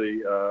son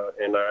actually,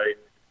 and I,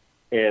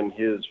 and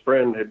his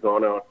friend had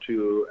gone out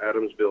to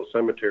Adamsville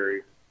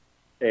Cemetery,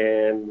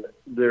 and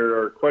there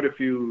are quite a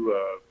few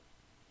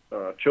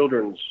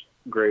children's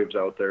graves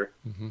out there.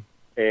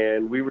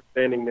 And we were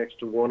standing next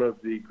to one of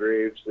the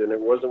graves, and it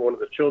wasn't one of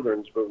the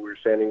children's, but we were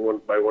standing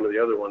by one of the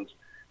other ones.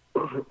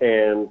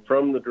 And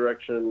from the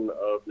direction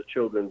of the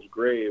children's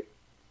grave,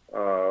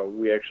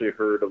 we actually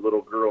heard a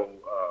little girl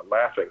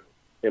laughing.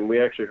 And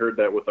we actually heard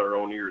that with our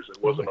own ears.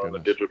 It wasn't on the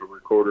digital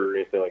recorder or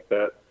anything like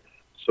that.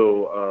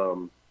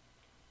 So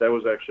that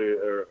was actually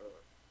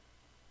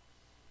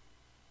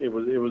it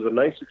was a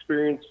nice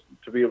experience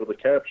to be able to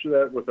capture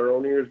that with our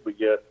own ears, but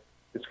yet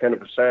it's kind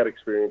of a sad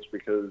experience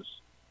because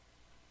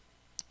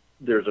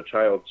there's a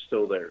child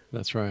still there.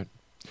 That's right.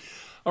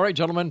 All right,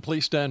 gentlemen,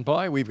 please stand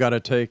by. We've got to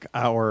take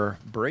our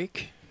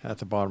break at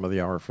the bottom of the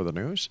hour for the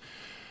news.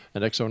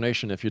 And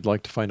Exonation, if you'd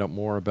like to find out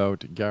more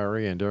about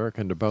Gary and Eric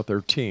and about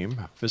their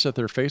team, visit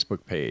their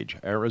Facebook page,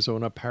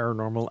 Arizona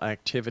Paranormal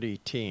Activity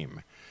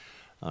Team.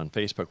 On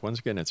Facebook, once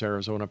again, it's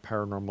Arizona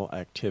Paranormal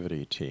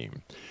Activity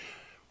Team.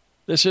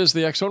 This is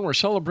the X-Zone. We're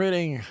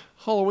celebrating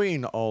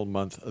Halloween all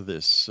month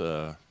this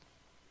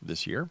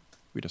year.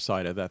 We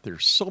decided that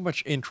there's so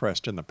much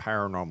interest in the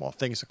paranormal,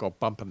 things that go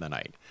bump in the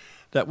night,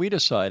 that we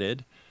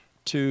decided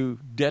to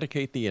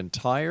dedicate the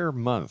entire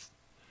month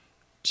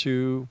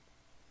to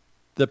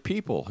the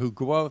people who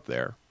go out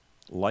there,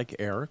 like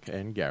Eric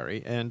and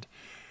Gary, and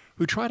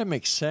who try to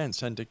make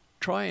sense and to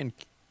try and,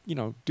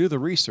 do the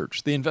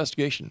research, the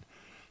investigation,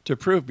 to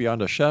prove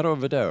beyond a shadow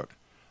of a doubt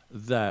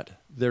that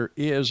there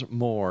is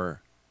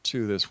more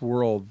to this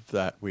world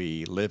that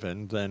we live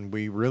in than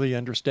we really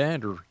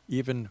understand or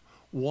even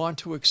want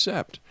to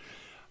accept.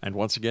 And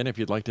once again, if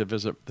you'd like to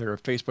visit their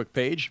Facebook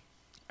page,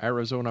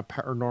 Arizona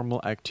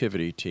Paranormal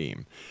Activity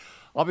Team.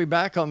 I'll be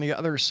back on the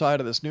other side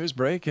of this news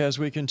break as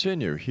we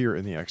continue here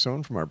in the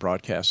X-Zone from our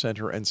broadcast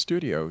center and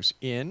studios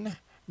in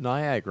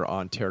Niagara,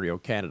 Ontario,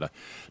 Canada.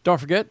 Don't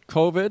forget,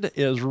 COVID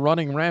is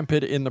running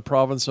rampant in the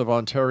province of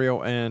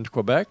Ontario and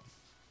Quebec.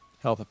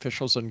 Health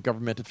officials and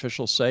government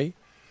officials say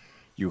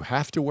you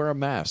have to wear a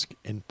mask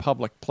in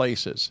public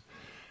places,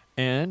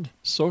 and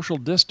social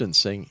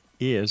distancing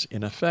is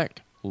in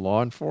effect.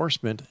 Law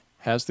enforcement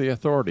has the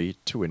authority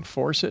to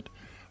enforce it,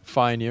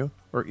 fine you,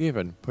 or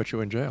even put you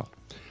in jail.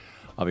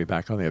 I'll be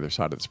back on the other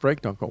side of this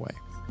break. Don't go away.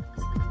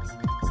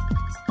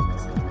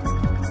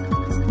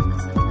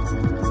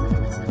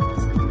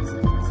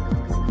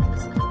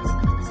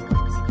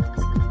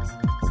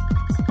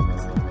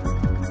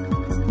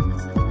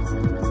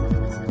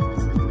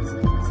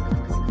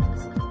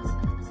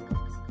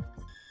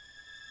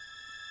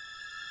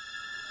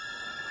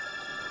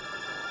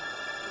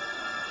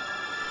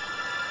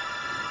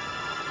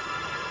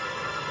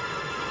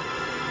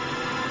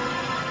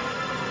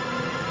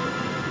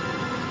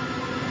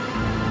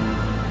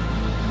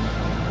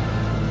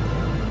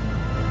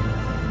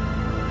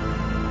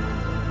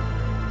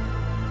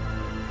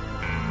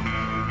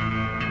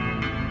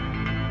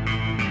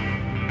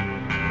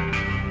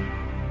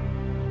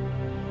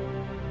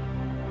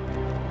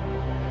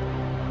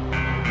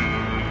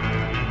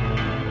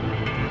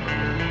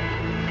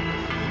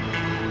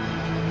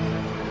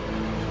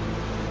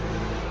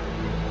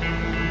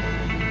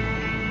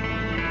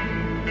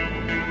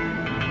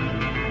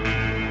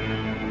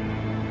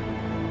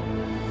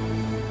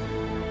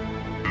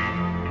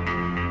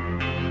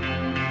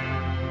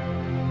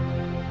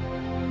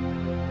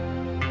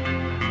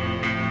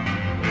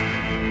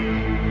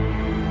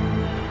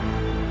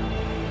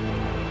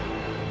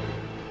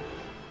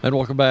 And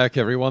welcome back,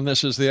 everyone.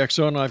 This is the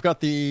X-Zone. I've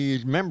got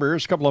the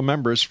members, a couple of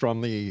members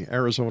from the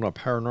Arizona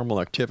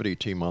Paranormal Activity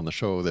Team on the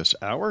show this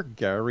hour.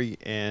 Gary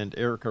and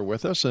Eric are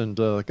with us. And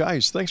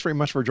guys, thanks very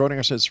much for joining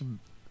us. It's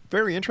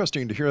very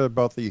interesting to hear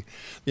about the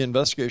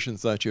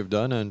investigations that you've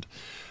done. And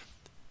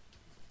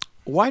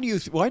why do you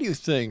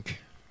think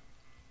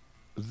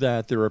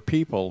that there are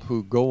people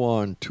who go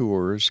on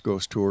tours,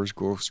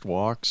 ghost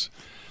walks,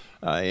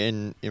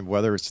 in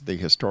whether it's the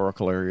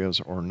historical areas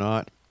or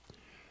not?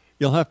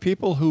 You'll have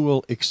people who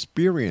will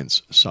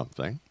experience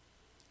something,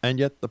 and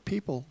yet the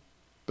people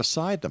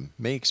beside them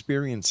may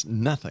experience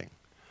nothing.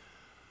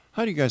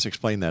 How do you guys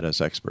explain that as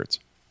experts?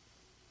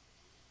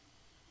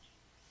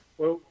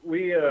 Well,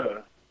 we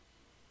had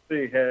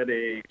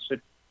a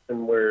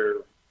situation where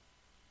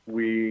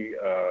we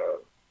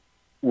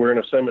were in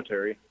a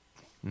cemetery,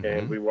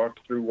 and we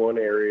walked through one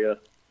area,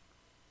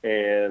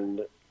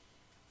 and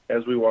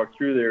as we walked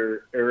through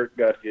there, Eric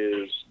got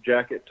his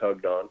jacket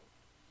tugged on,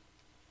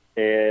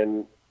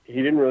 and he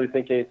didn't really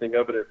think anything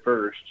of it at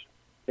first.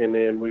 And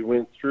then we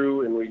went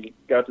through and we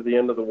got to the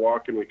end of the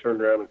walk and we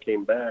turned around and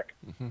came back.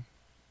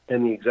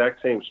 In the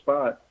exact same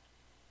spot,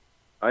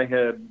 I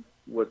had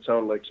what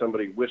sounded like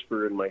somebody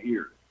whisper in my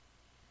ear.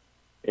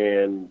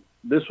 And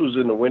this was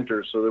in the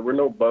winter, so there were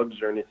no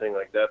bugs or anything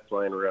like that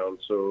flying around.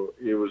 So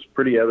it was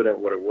pretty evident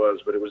what it was,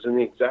 but it was in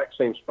the exact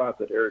same spot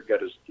that Eric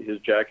got his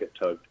jacket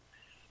tugged.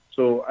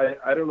 So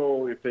I don't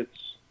know if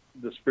it's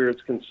the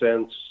spirits can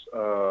sense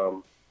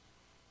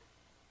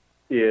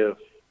if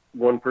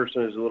one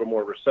person is a little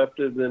more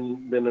receptive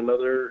than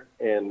another,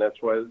 and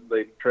that's why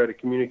they try to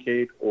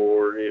communicate,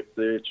 or if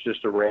it's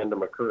just a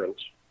random occurrence.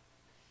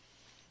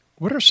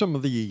 What are some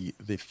of the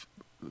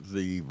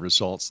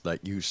results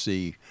that you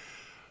see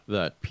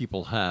that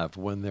people have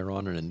when they're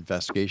on an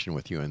investigation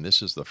with you, and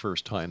this is the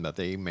first time that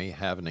they may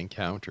have an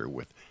encounter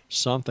with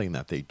something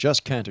that they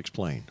just can't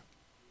explain?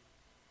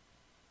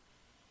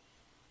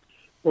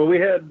 Well, we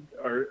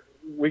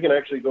can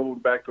actually go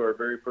back to our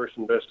very first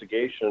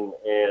investigation,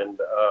 and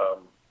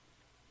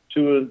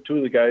two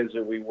of the guys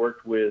that we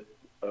worked with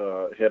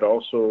had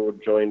also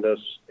joined us,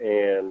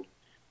 and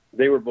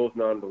they were both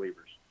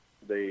non-believers.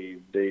 They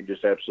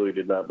just absolutely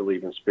did not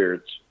believe in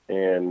spirits,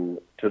 and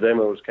to them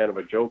it was kind of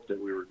a joke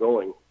that we were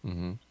going.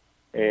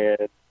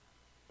 And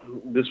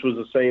this was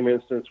the same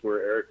instance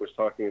where Eric was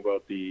talking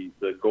about the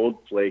gold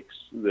flakes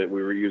that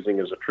we were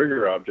using as a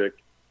trigger object.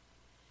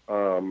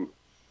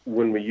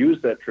 When we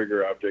used that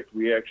trigger object,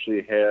 we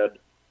actually had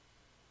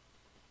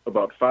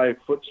about 5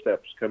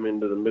 footsteps come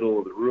into the middle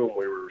of the room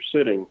where we were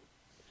sitting,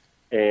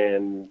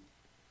 and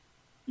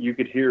you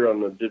could hear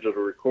on the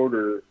digital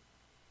recorder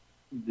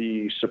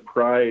the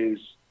surprise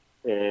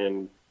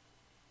and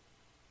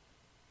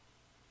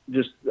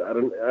just,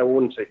 I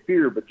wouldn't say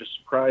fear, but just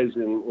surprise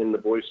in the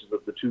voices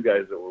of the two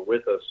guys that were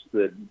with us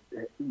that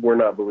were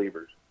not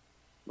believers.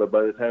 But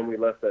by the time we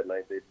left that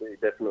night, they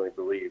definitely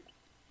believed.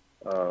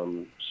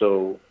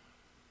 So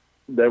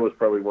that was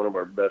probably one of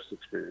our best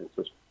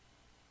experiences.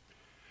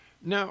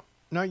 Now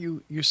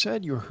you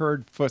said you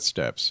heard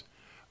footsteps.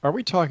 Are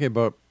we talking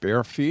about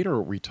bare feet, or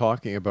are we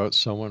talking about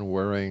someone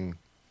wearing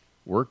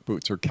work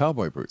boots or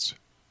cowboy boots?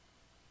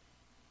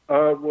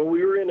 Well,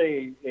 we were in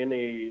a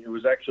it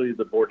was actually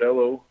the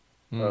bordello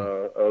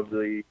of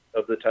the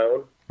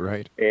town,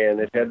 right? And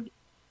it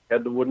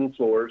had the wooden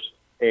floors,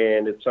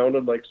 and it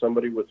sounded like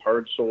somebody with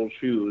hard-soled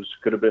shoes.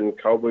 Could have been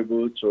cowboy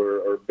boots,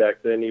 or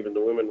back then even the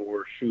women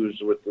wore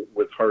shoes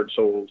with hard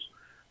soles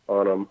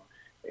on them,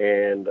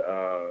 and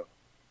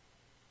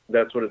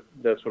that's what it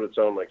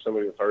sounded like.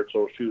 Somebody with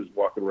hard-soled shoes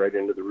walking right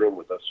into the room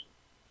with us.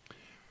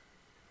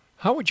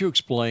 How would you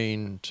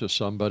explain to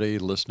somebody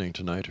listening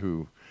tonight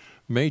who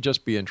may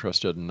just be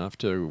interested enough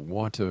to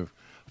want to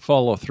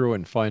follow through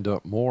and find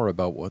out more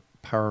about what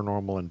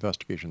paranormal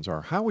investigations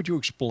are? How would you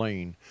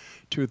explain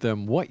to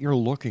them what you're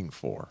looking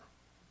for?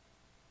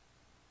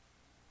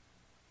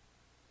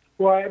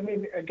 Well, I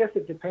mean, I guess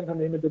it depends on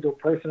the individual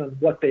person and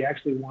what they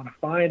actually want to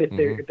find.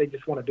 If they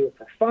just want to do it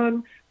for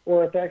fun,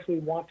 or if they actually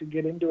want to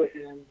get into it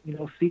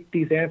and seek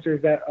these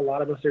answers that a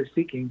lot of us are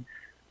seeking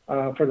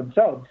for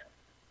themselves.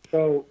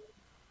 So,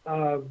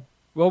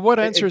 well, what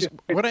answers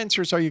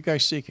are you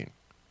guys seeking?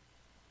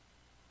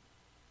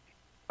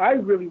 I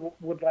really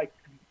would like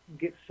to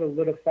get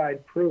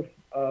solidified proof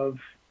of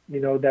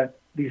that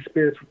these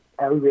spirits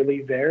are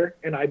really there,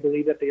 and I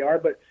believe that they are.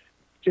 But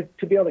just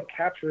to be able to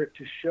capture it,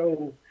 to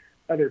show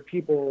other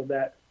people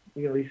that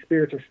these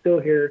spirits are still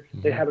here.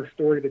 They have a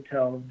story to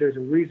tell. There's a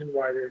reason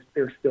why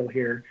they're still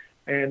here,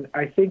 and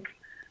I think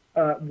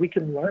we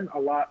can learn a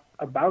lot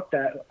about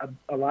that,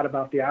 a lot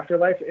about the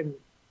afterlife,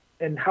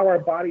 and how our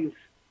bodies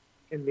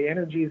and the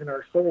energies in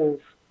our souls,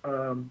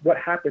 what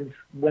happens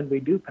when we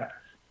do pass.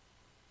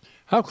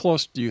 How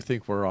close do you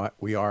think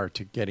we are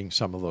to getting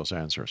some of those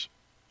answers?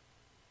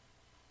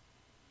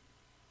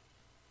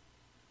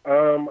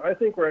 I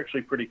think we're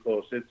actually pretty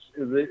close.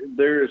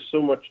 There is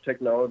so much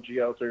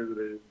technology out there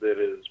that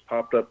has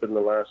popped up in the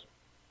last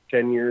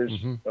 10 years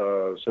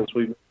since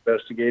we've been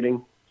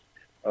investigating.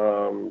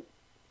 A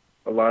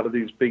lot of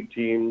these big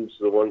teams,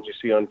 the ones you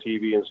see on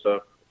TV and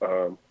stuff,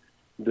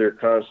 they're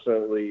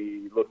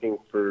constantly looking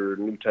for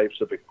new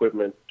types of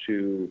equipment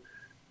to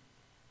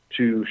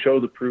show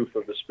the proof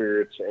of the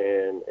spirits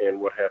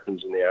and what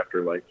happens in the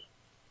afterlife.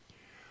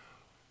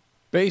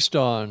 Based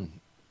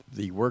on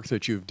the work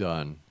that you've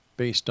done,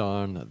 based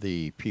on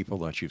the people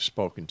that you've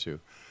spoken to,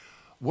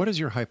 what is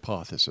your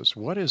hypothesis?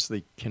 What is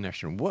the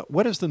connection?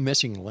 What is the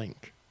missing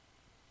link?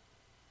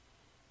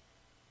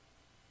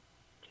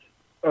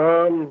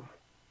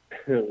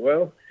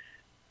 Well,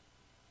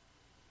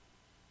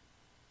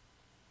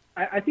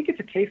 I think it's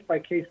a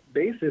case-by-case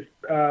basis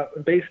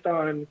based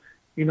on,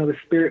 the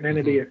spirit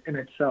entity in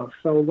itself.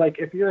 So, like,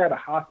 if you're at a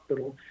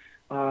hospital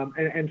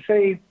and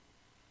say,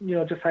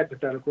 just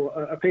hypothetical,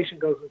 a patient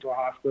goes into a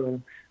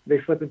hospital,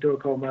 they slip into a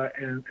coma,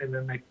 and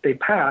then they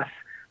pass.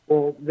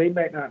 Well, they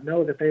might not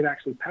know that they've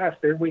actually passed.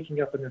 They're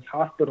waking up in this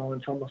hospital,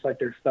 and it's almost like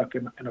they're stuck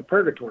in a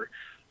purgatory,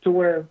 to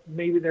where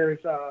maybe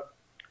there's a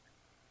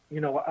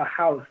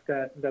house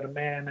that a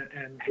man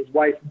and his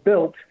wife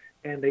built,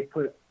 and they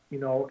put,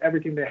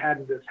 everything they had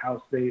in this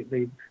house.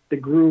 They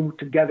grew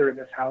together in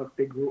this house.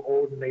 They grew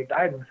old and they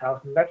died in this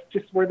house, and that's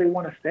just where they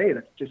want to stay.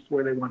 That's just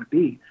where they want to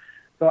be.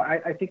 So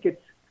I think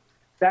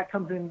that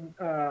comes in.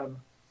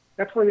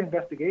 That's where the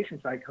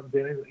investigation side comes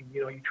in. And,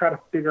 you try to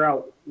figure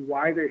out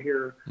why they're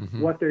here,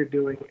 what they're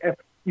doing, if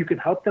you can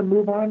help them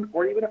move on,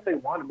 or even if they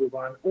want to move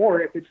on,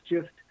 or if it's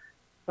just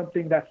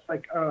something that's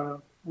like a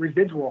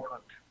residual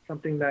hunt,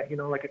 something that,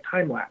 like a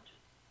time lapse.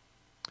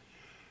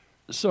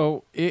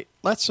 So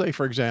let's say,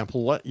 for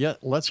example,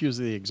 let's use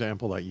the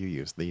example that you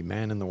used, the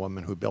man and the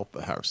woman who built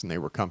the house and they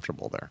were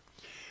comfortable there.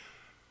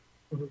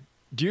 Mm-hmm.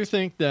 Do you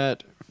think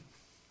that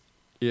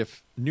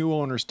if new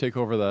owners take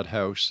over that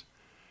house,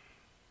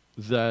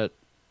 that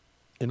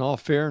in all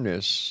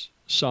fairness,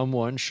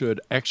 someone should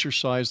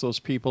exorcise those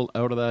people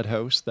out of that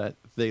house that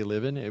they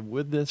live in?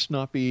 Would this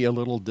not be a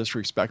little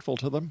disrespectful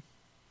to them?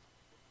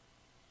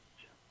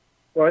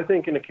 Well, I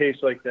think in a case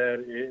like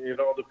that, it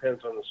all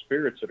depends on the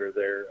spirits that are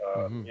there.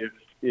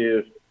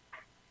 If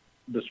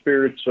the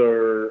spirits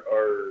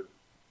are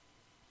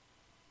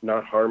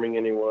not harming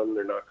anyone,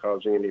 they're not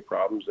causing any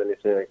problems,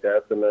 anything like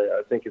that, then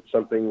I think it's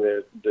something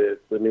that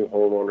the new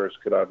homeowners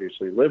could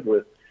obviously live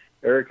with.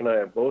 Eric and I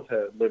have both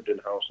lived in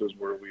houses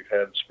where we've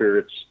had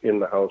spirits in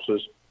the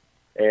houses,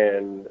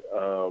 and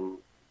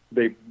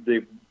they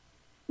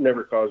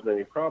never caused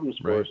any problems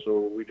for us, so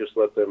we just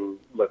let them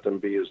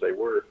be as they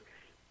were.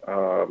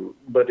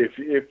 But if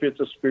it's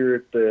a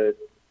spirit that,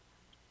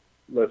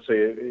 let's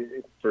say,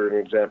 for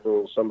an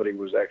example, somebody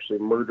was actually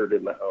murdered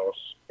in the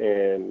house,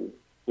 and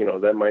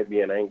that might be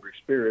an angry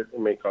spirit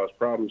and may cause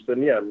problems,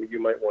 then yeah, you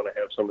might want to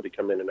have somebody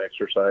come in and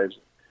exorcise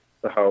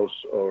the house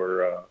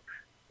or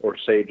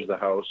sage the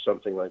house,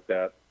 something like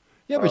that.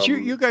 Yeah, but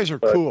you guys are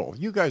cool.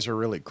 You guys are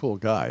really cool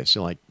guys.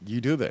 Like, you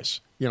do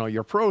this.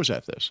 You're pros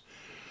at this.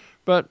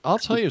 But I'll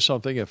tell you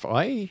something. If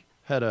I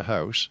had a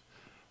house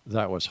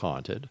that was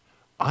haunted,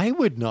 I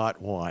would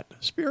not want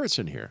spirits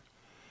in here.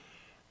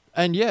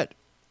 And yet,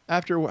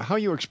 after how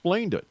you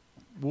explained it,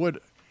 would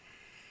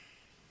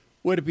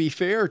it be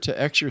fair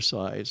to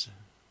exorcise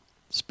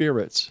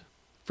spirits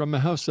from a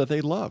house that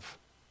they love?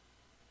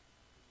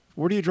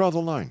 Where do you draw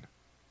the line?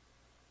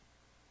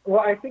 Well,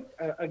 I think,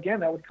 again,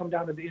 that would come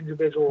down to the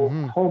individual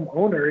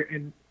homeowner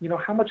and,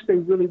 how much they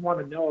really want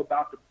to know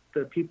about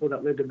the people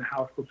that lived in the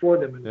house before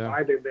them and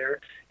why they're there.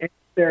 And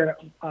if they're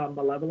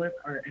malevolent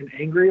and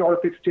angry, or if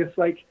it's just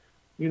like,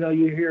 you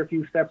hear a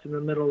few steps in the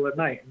middle of the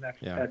night and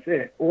that's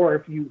it. Or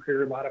if you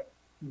hear a lot of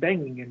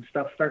banging and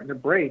stuff starting to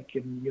break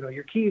and,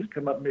 your keys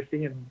come up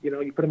missing and,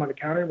 you put them on the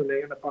counter and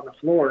they end up on the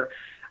floor.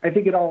 I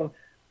think it all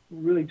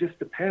really just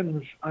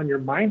depends on your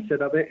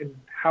mindset of it and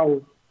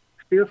how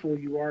fearful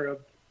you are of,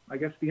 I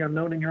guess, the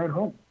unknown in your own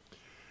home.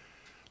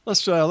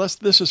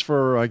 This is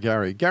for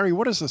Gary. Gary,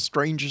 what is the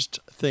strangest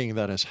thing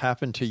that has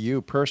happened to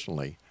you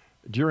personally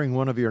during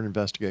one of your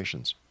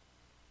investigations?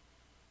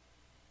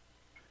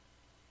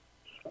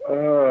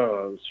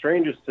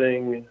 Strangest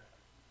thing.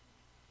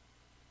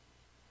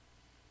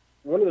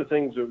 One of the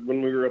things that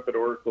when we were up at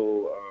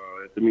Oracle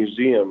at the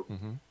museum,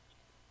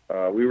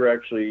 we were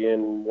actually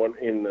in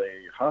the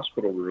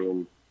hospital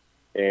room,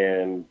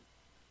 and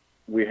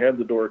we had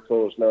the door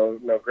closed. Now,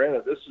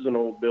 granted, this is an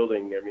old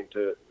building.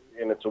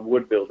 And it's a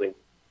wood building,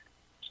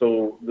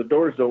 so the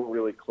doors don't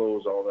really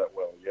close all that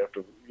well.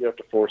 You have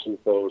to force them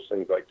closed,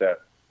 things like that.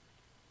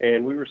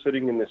 And we were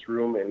sitting in this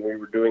room, and we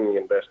were doing the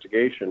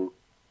investigation.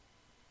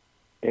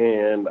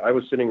 And I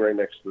was sitting right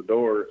next to the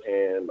door,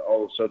 and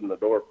all of a sudden the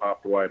door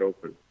popped wide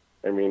open.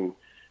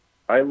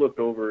 I looked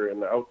over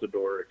and out the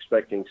door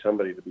expecting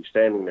somebody to be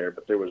standing there,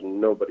 but there was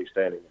nobody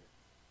standing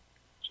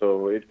there.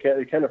 So it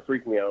kind of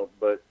freaked me out,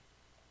 but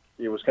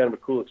it was kind of a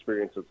cool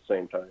experience at the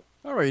same time.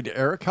 All right,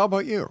 Eric, how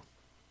about you?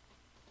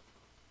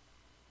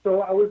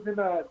 So I was in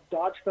a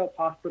Dodge Phelps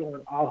Hospital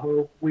in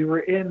Ajo. We were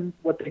in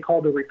what they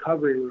call the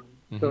recovery room.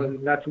 So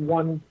that's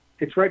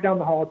it's right down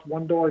the hall. It's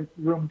one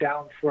room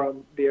down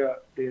from the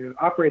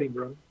operating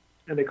room.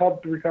 And they called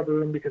it the recovery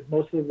room because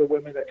most of the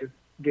women that just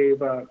gave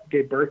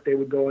birth, they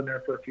would go in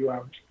there for a few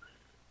hours.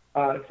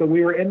 So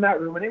we were in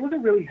that room, and it was a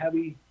really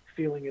heavy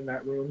feeling in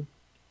that room.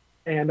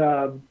 And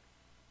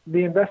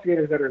the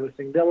investigators that are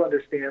listening, they'll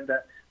understand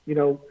that,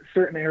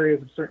 certain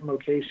areas of certain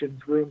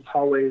locations, rooms,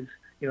 hallways,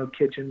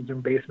 kitchens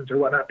and basements or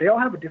whatnot, they all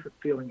have a different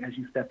feeling as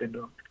you step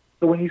into them.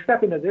 So when you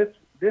step into this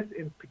this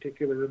in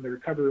particular in the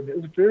recovery room,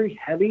 it was very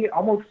heavy, it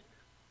almost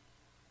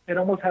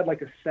had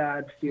like a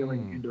sad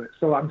feeling into it.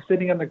 So I'm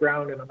sitting on the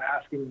ground and I'm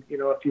asking,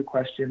 a few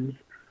questions,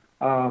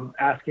 and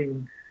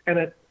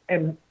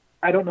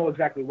I don't know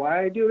exactly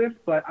why I do this,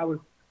 but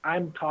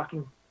I'm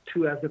talking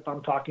as if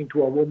I'm talking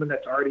to a woman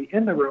that's already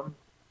in the room,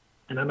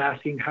 and I'm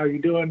asking, how are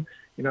you doing?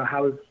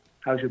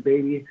 How's your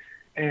baby?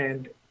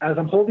 And as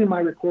I'm holding my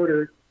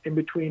recorder in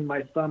between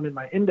my thumb and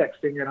my index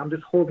finger, and I'm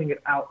just holding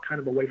it out kind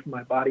of away from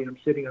my body, and I'm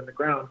sitting on the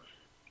ground,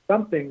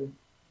 something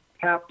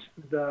tapped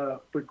the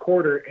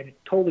recorder and it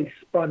totally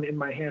spun in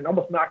my hand,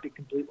 almost knocked it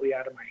completely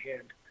out of my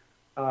hand.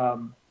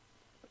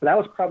 That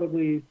was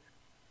probably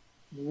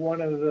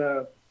one of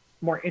the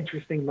more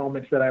interesting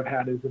moments that I've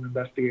had as an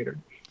investigator.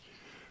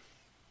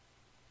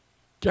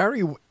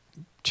 Gary,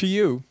 to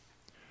you,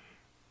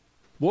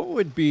 what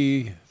would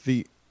be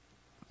the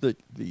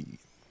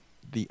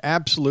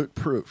absolute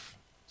proof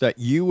that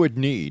you would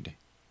need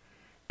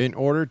in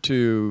order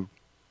to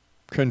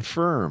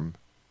confirm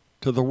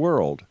to the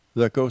world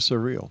that ghosts are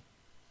real?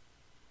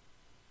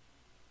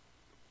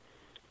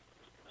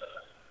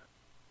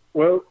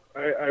 Well,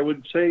 I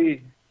would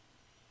say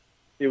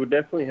it would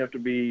definitely have to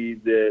be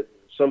that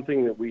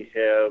something that we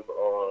have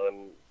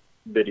on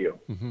video.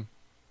 Mm-hmm.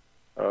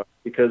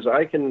 Because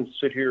I can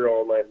sit here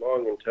all night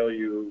long and tell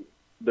you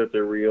that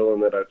they're real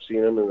and that I've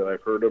seen them and that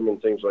I've heard them and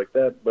things like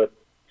that, but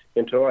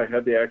until I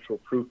have the actual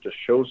proof to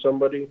show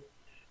somebody,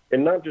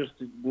 and to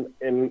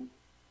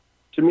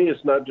me,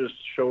 it's not just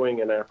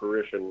showing an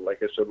apparition.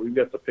 Like I said, we've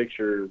got the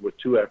picture with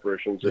 2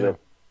 apparitions in it.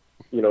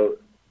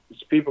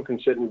 People can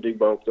sit and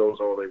debunk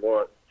those all they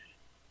want,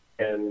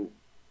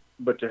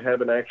 but to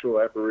have an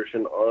actual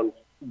apparition on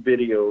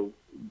video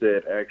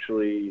that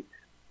actually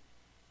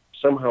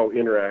somehow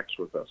interacts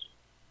with us,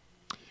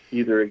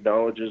 either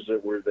acknowledges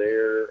that we're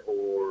there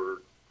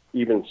or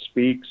even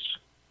speaks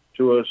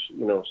to us,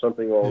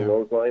 something along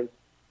those lines,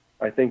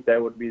 I think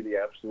that would be the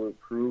absolute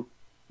proof.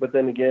 But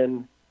then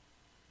again,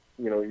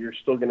 you're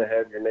still going to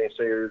have your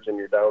naysayers and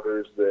your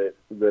doubters that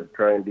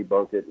try and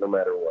debunk it no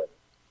matter what.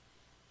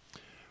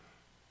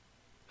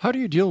 How do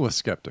you deal with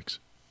skeptics?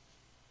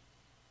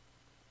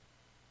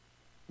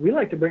 We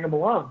like to bring them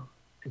along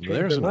and change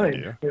There's their an mind.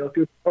 idea.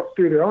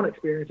 Through their own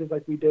experiences,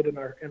 like we did in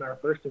our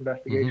first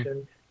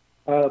investigation.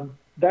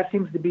 That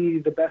seems to be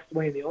the best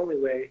way and the only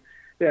way.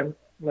 Yeah,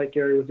 like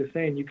Gary was just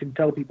saying, you can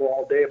tell people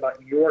all day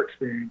about your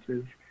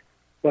experiences,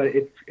 but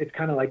it's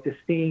kind of like the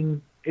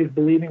seeing is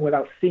believing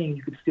without seeing.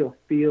 You could still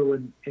feel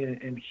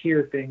and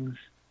hear things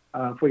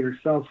for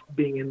yourself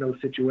being in those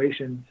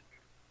situations.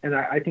 And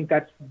I think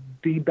that's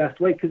the best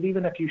way, because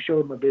even if you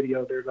show them a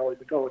video, there's always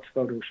like, it's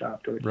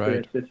photoshopped, or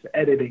it's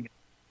editing,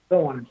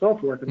 so on and so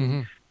forth.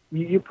 And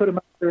you put them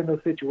out there in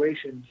those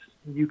situations,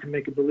 you can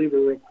make a believer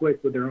real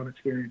quick with their own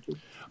experiences.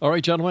 All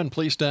right, gentlemen,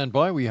 please stand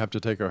by. We have to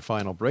take our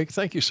final break.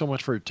 Thank you so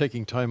much for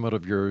taking time out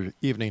of your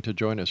evening to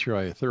join us here.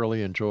 I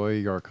thoroughly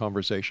enjoy our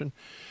conversation.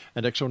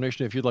 And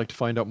Exonation, if you'd like to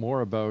find out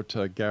more about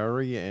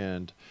Gary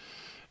and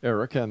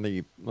Eric and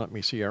the,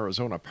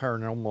 Arizona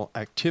Paranormal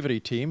Activity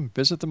Team,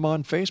 visit them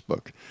on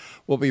Facebook.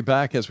 We'll be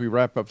back as we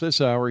wrap up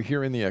this hour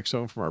here in the X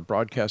Zone from our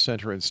broadcast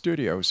center and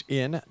studios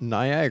in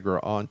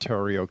Niagara,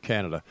 Ontario,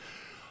 Canada.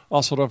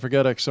 Also, don't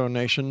forget, X Zone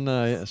Nation,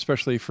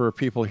 especially for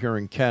people here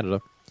in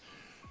Canada,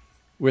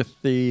 with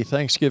the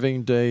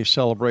Thanksgiving Day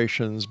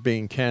celebrations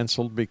being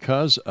canceled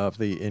because of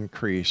the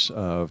increase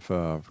of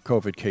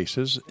COVID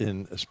cases,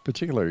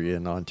 particularly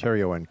in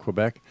Ontario and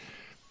Quebec.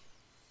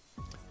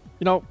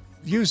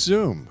 Use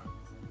Zoom.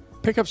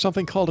 Pick up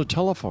something called a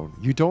telephone.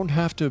 You don't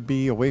have to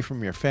be away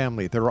from your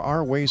family. There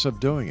are ways of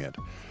doing it.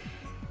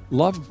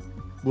 Love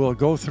will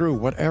go through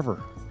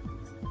whatever.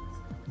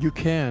 You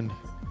can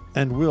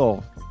and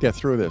will get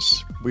through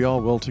this. We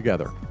all will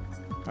together.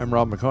 I'm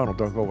Rob McConnell.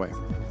 Don't go away.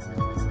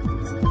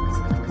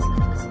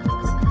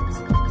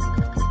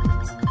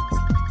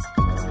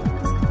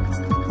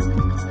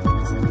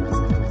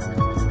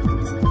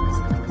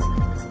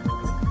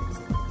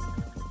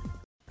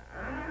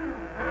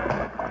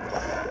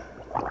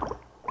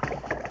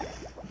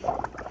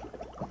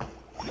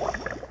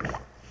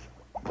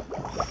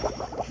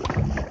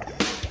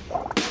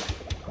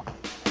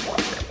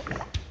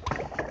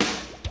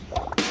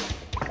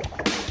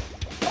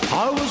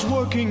 I was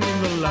working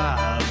in the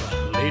lab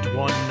late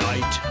one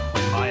night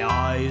when my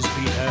eyes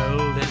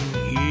beheld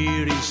an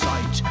eerie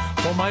sight.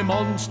 For my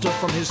monster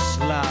from his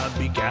slab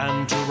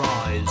began to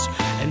rise,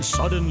 and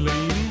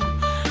suddenly,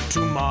 to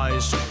my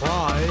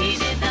surprise, he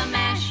did the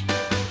mash.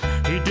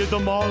 He did the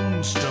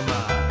monster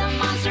mash. The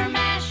monster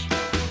mash.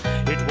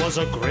 It was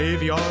a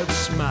graveyard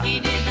smash. He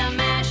did the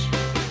mash.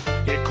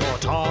 It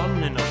caught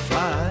on in a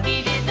flash.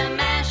 He did the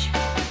mash.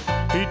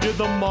 He did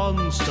the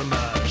monster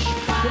mash.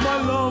 With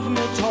my love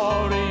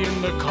Natari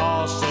in the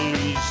castle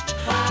east,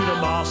 to the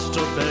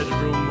master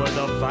bedroom where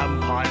the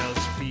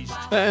vampires feast.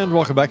 And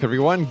welcome back,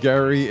 everyone.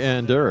 Gary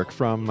and Eric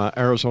from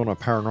Arizona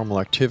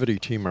Paranormal Activity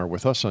Team are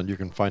with us, and you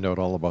can find out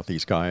all about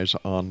these guys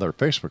on their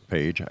Facebook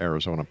page,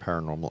 Arizona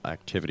Paranormal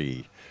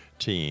Activity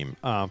team.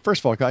 First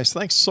of all, guys,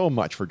 thanks so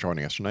much for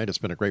joining us tonight. It's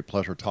been a great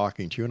pleasure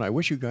talking to you, and I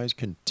wish you guys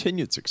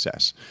continued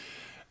success.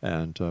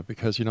 And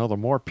because, the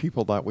more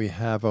people that we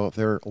have out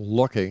there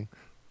looking,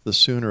 the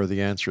sooner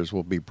the answers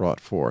will be brought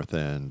forth.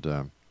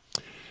 And,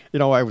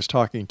 I was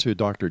talking to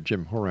Dr.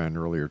 Jim Horan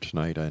earlier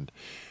tonight,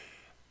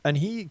 and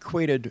he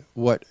equated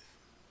what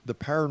the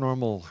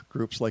paranormal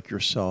groups like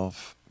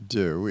yourself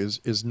do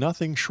is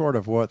nothing short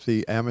of what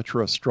the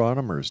amateur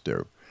astronomers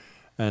do.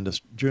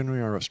 And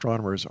junior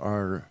astronomers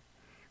are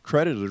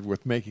credited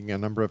with making a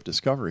number of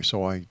discoveries.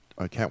 So I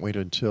can't wait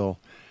until,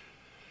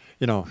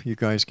 you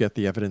guys get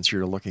the evidence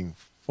you're looking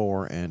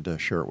for and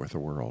share it with the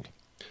world.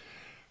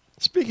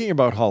 Speaking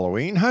about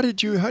Halloween, how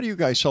do you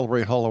guys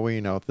celebrate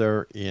Halloween out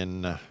there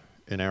in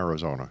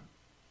Arizona?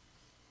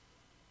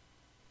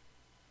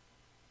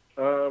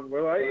 Well,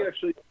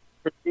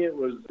 for me, it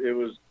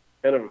was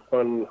kind of a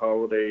fun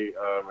holiday.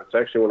 It's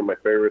actually one of my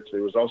favorites. It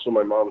was also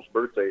my mom's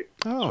birthday,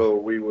 so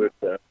we would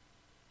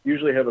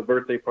usually have a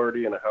birthday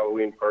party and a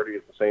Halloween party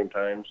at the same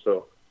time.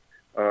 So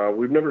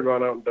we've never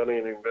gone out and done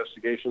any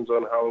investigations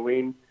on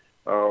Halloween,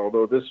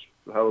 although this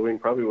Halloween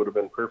probably would have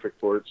been perfect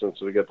for it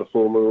since we got the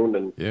full moon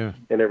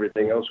and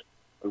everything else.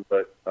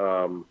 But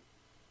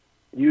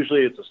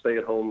usually it's a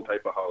stay-at-home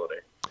type of holiday.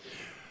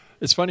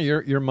 It's funny,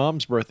 your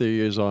mom's birthday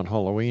is on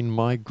Halloween.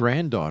 My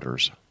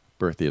granddaughter's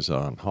birthday is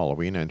on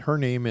Halloween, and her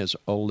name is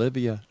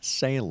Olivia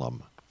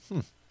Salem.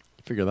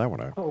 Figure that one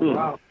out. Oh,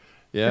 wow.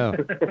 Yeah.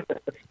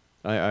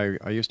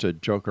 I used to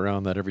joke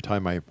around that every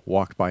time I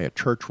walked by a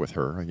church with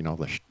her,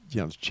 the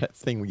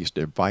thing used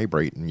to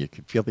vibrate and you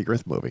could feel the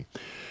earth moving.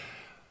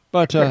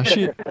 But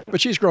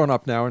she's grown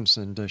up now, and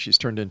she's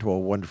turned into a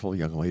wonderful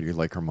young lady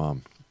like her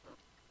mom.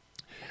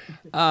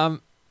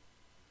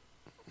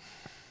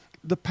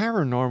 The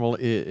paranormal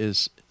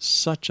is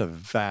such a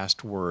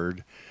vast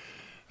word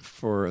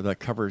that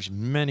covers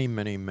many,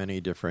 many, many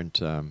different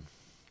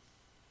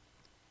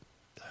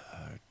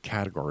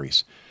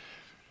categories.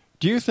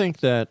 Do you think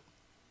that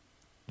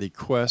the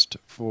quest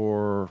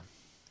for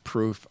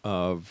proof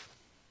of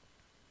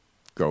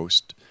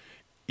ghost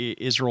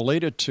is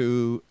related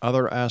to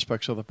other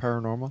aspects of the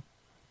paranormal?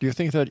 Do you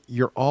think that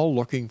you're all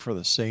looking for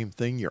the same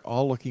thing? You're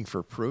all looking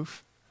for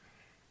proof?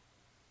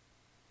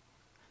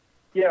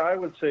 Yeah, I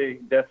would say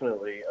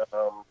definitely.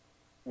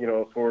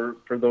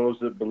 For those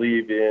that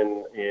believe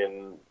in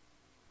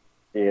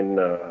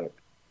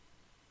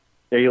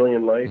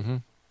alien life,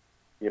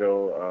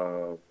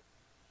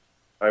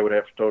 I would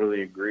have to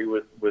totally agree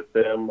with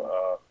them.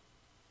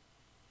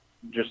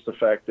 Just the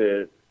fact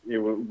that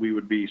we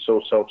would be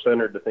so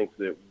self-centered to think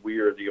that we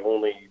are the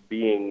only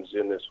beings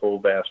in this whole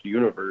vast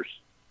universe.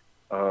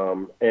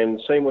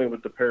 And same way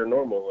with the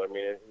paranormal. I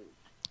mean,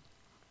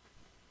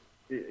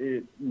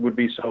 it would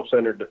be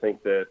self-centered to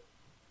think that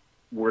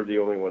we're the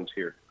only ones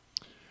here.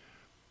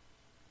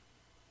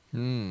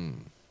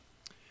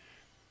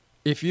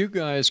 If you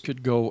guys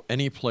could go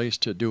any place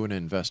to do an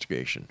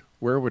investigation,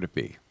 where would it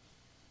be?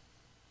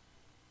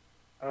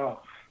 Oh,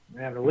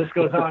 man, the list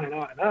goes on and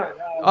on and on.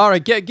 All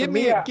right, give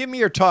me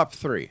your top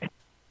three.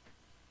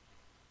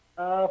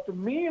 For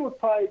me, it would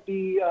probably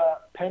be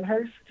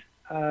Penhurst,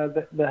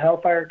 the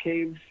Hellfire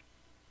Caves,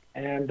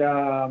 and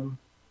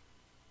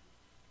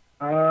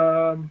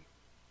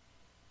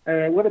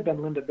it would have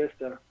been Linda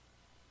Vista,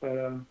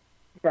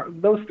 but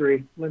those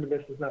three. Linda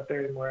Vista's not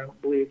there anymore, I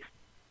don't believe.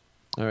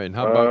 All right, and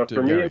how about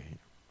for me,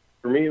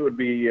 it would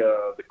be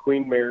the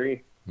Queen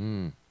Mary.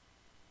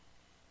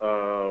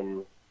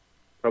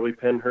 Probably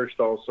Penhurst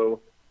also,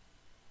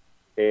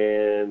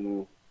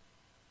 and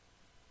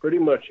pretty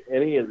much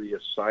any of the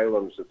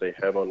asylums that they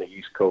have on the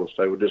East Coast.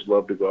 I would just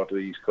love to go out to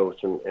the East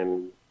Coast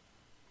and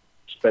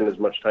spend as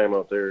much time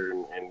out there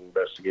and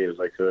investigate as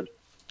I could.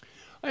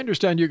 I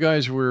understand you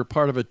guys were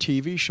part of a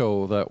TV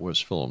show that was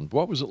filmed.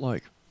 What was it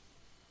like?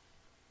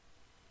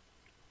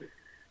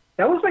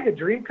 That was like a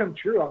dream come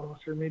true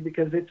almost for me,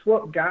 because it's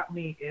what got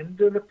me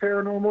into the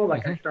paranormal.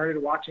 Like I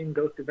started watching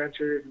Ghost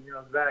Adventures, and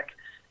Zach,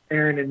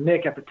 Aaron, and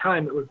Nick. At the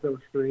time, it was those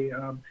three.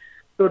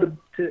 So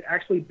to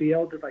actually be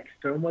able to like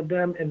film with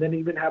them, and then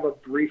even have a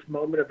brief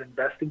moment of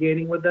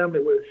investigating with them,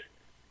 it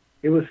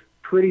was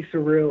pretty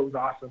surreal. It was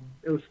awesome.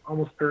 It was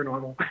almost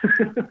paranormal.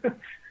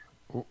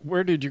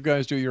 Where did you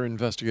guys do your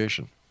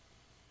investigation?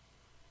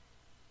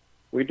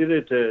 We did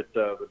it at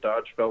the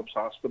Dodge Phelps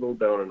Hospital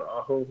down in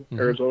Ajo,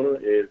 Arizona.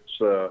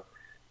 It's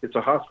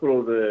a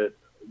hospital that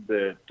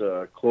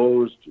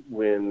closed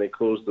when they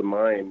closed the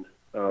mine.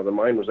 The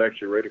mine was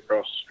actually right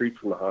across the street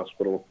from the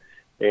hospital,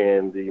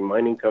 and the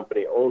mining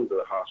company owned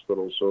the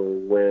hospital. So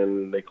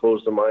when they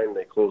closed the mine,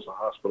 they closed the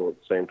hospital at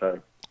the same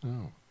time.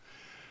 Oh.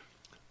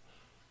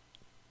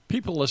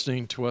 People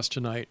listening to us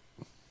tonight,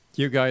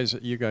 you guys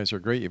are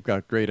great. You've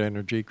got great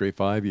energy, great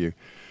vibe.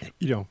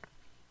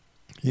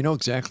 You know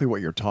exactly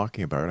what you're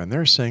talking about, and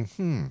they're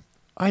saying,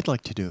 I'd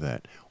like to do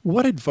that.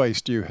 What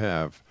advice do you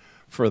have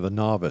for the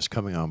novice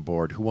coming on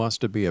board who wants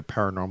to be a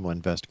paranormal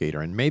investigator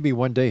and maybe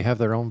one day have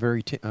their own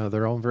very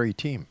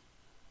team?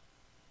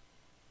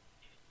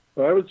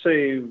 Well, I would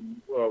say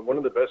one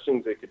of the best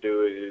things they could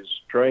do is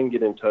try and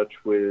get in touch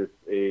with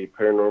a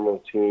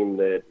paranormal team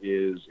that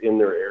is in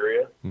their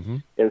area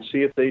and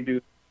see if they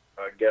do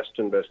guest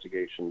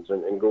investigations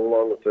and go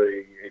along with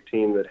a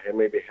team that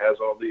maybe has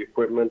all the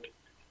equipment.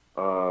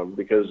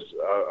 Because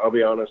I'll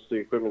be honest, the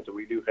equipment that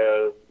we do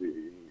have,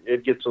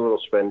 it gets a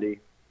little spendy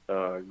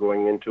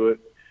going into it.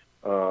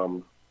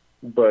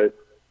 But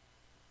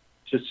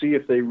to see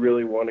if they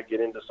really want to get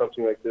into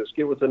something like this,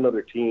 get with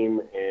another team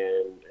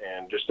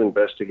and just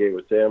investigate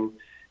with them.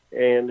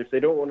 And if they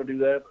don't want to do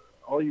that,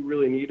 all you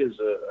really need is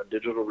a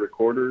digital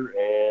recorder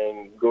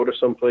and go to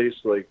some place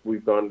like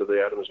we've gone to the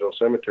Adamsville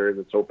Cemetery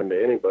that's open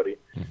to anybody,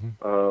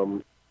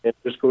 and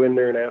just go in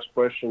there and ask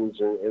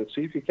questions and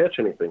see if you catch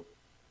anything.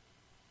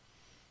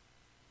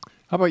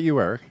 How about you,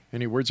 Eric?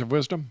 Any words of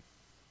wisdom?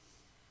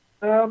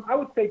 I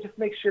would say just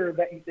make sure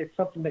that it's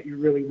something that you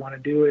really want to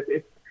do.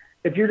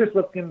 If you're just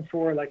looking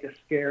for like a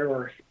scare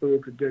or a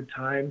spook, a good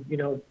time,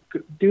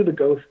 do the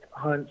ghost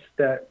hunts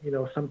that,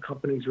 some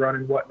companies run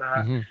and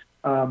whatnot.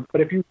 But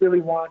if you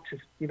really want to,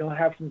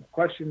 have some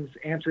questions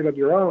answered of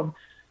your own,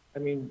 I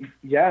mean,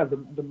 yeah,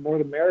 the more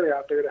the merrier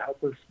out there to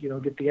help us,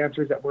 get the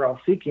answers that we're all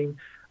seeking.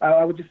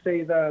 I would just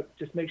say that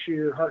just make sure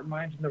your heart and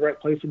mind's in the right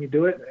place when you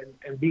do it,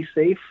 and be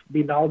safe,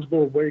 be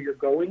knowledgeable of where you're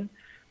going,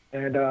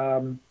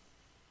 and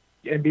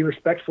be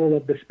respectful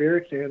of the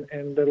spirits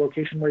and the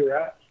location where you're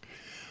at.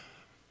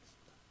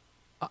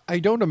 I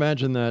don't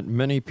imagine that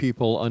many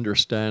people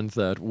understand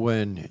that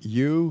when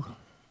you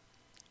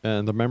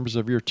and the members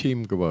of your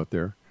team go out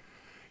there,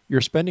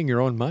 you're spending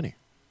your own money.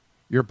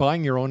 You're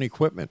buying your own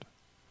equipment.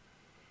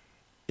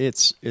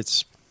 It's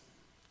this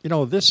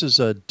is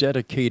a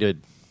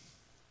dedicated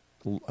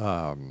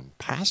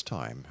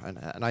pastime.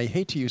 And I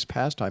hate to use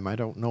pastime. I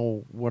don't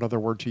know what other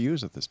word to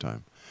use at this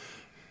time.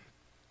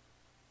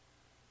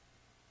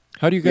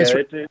 How do you guys...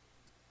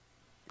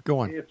 Go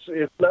on.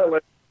 It's not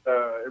like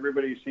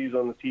everybody sees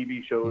on the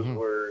TV shows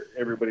where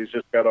everybody's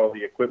just got all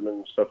the equipment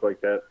and stuff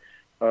like that.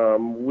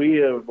 We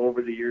have,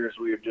 over the years,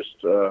 we have just...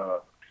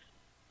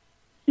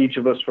 each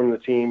of us from the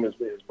team has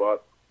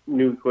bought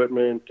new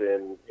equipment,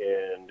 and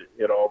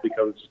it all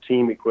becomes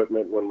team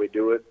equipment when we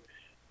do it.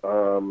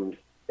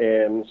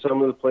 And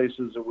some of the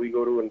places that we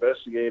go to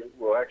investigate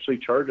will actually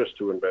charge us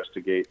to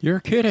investigate.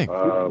 You're kidding.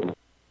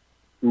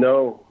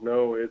 No,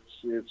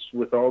 it's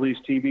with all these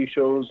TV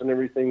shows and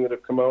everything that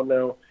have come out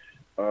now,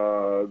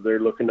 they're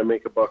looking to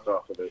make a buck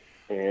off of it.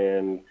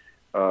 And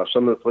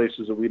some of the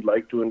places that we'd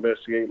like to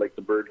investigate, like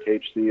the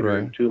Birdcage Theater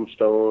in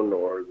Tombstone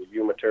or the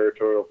Yuma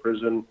Territorial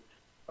Prison,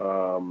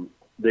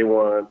 they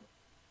want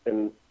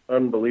an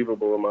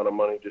unbelievable amount of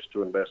money just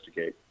to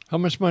investigate. How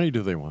much money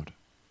do they want?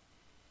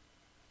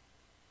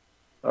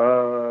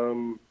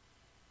 I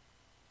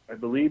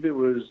believe it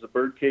was the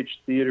Birdcage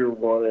Theater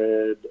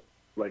wanted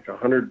like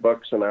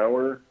 $100 an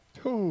hour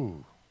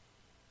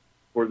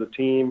for the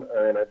team,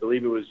 and I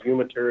believe it was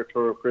Yuma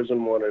Territorial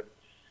Prison wanted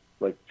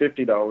like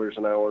 $50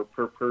 an hour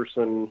per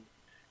person,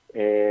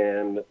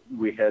 and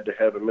we had to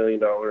have $1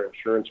 million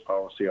insurance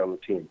policy on the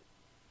team.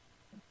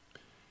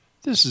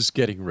 This is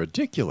getting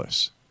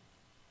ridiculous.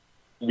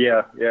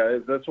 Yeah,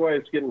 that's why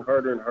it's getting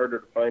harder and harder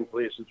to find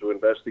places to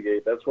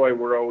investigate. That's why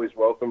we're always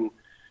welcome.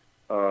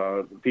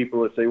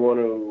 People, if they want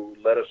to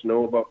let us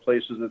know about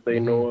places that they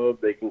know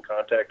of, they can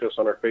contact us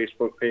on our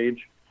Facebook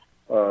page.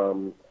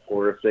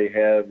 Or if they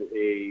have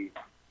a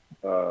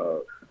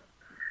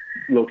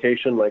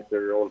location like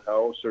their own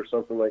house or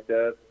something like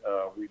that,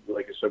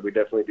 like I said, we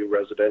definitely do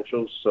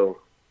residentials. So,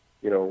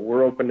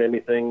 we're open to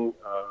anything.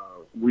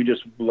 We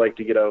just like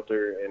to get out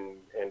there and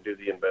do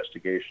the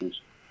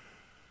investigations.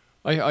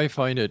 I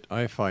find it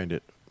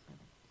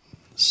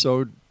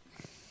so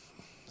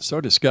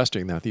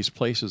disgusting that these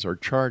places are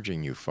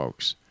charging you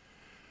folks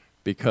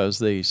because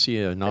they see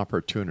an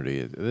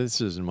opportunity. This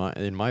is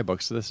in my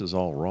books. This is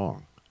all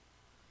wrong.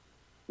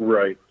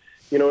 Right.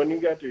 And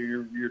you got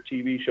your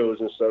TV shows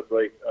and stuff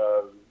like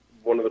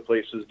one of the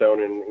places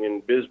down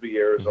in Bisbee,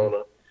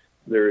 Arizona.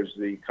 There's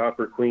the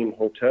Copper Queen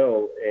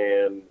Hotel,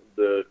 and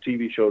the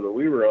TV show that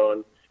we were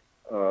on,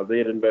 they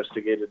had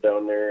investigated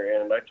down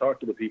there, and I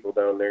talked to the people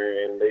down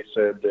there, and they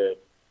said that,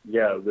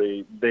 yeah,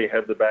 they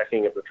have the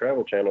backing of the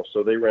Travel Channel,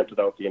 so they rented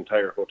out the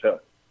entire hotel.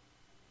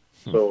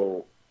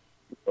 So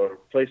a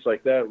place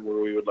like that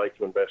where we would like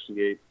to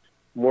investigate,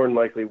 more than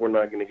likely we're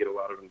not going to get a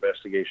lot of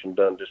investigation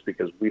done just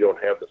because we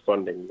don't have the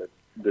funding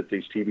that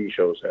these TV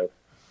shows have.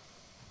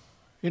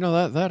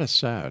 That is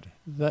sad.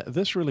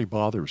 This really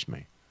bothers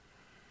me.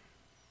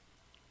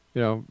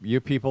 You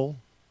people,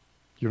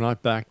 you're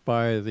not backed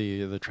by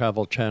the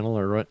Travel Channel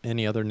or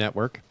any other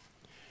network.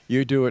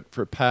 You do it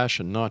for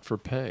passion, not for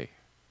pay.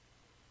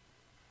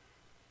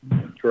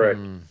 Correct.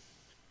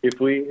 If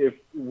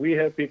we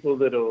have people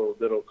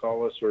that'll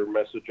call us or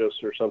message us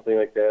or something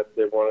like that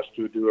want us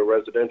to do a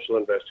residential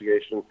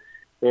investigation,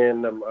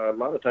 and a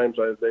lot of times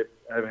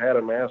I've had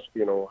them ask,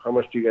 how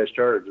much do you guys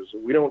charge? I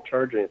said, we don't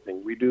charge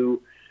anything. We do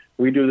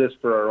this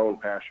for our own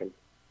passion.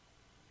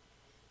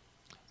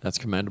 That's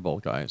commendable,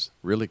 guys.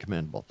 Really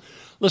commendable.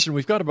 Listen,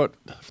 we've got about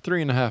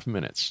 3.5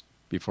 minutes.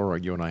 before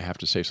you and I have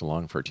to say so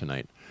long for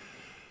tonight.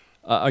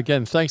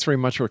 Again, thanks very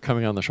much for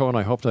coming on the show, and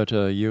I hope that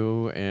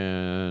you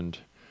and,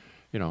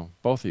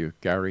 both of you,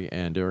 Gary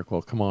and Eric,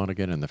 will come on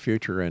again in the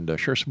future and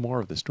share some more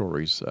of the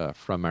stories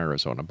from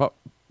Arizona. But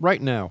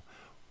right now,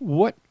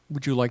 what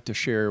would you like to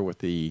share with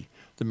the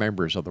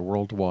members of the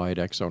Worldwide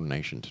X-Zone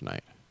Nation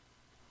tonight?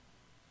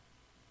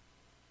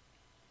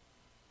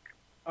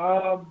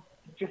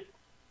 Just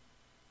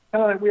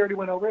kind of like we already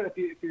went over it.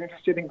 If you're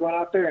interested in going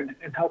out there and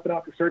helping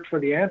out the search for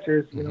the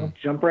answers,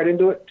 jump right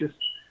into it. Just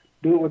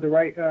do it with the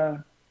right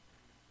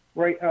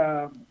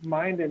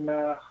mind and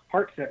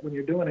heart set when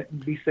you're doing it,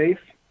 and be safe.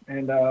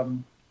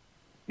 And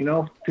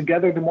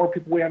together, the more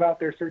people we have out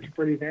there searching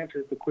for these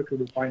answers, the quicker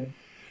we'll find them.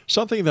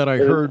 Something that I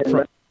heard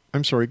from...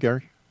 I'm sorry,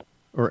 Gary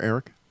or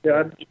Eric?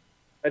 Yeah,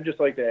 I'd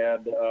just like to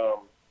add,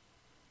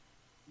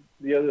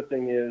 the other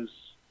thing is,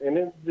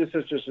 and this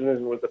is just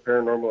isn't with the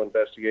paranormal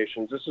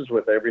investigations, this is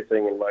with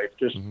everything in life.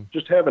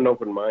 Just have an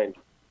open mind.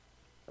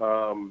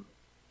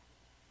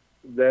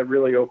 That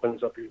really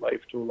opens up your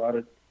life to a lot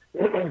of,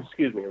 a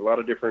lot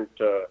of different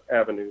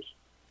avenues.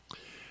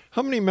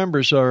 How many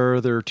members are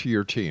there to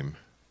your team,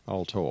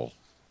 all told?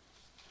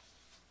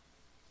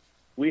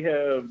 We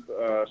have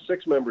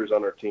 6 members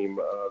on our team.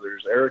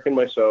 There's Eric and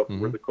myself.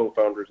 We're the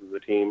co-founders of the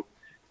team.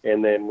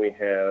 And then we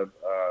have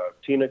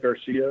Tina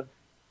Garcia,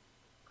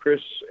 Chris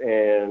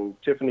and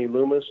Tiffany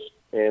Loomis,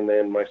 and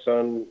then my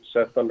son,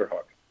 Seth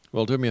Thunderhawk.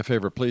 Well, do me a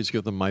favor. Please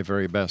give them my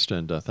very best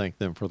and thank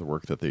them for the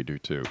work that they do,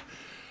 too.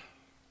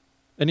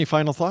 Any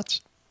final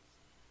thoughts?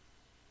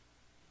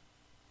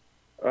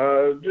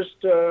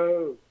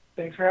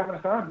 Thanks for having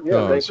us on.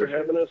 Yeah, thanks for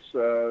having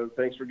us.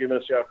 Thanks for giving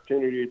us the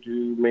opportunity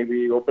to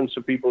maybe open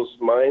some people's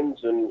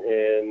minds,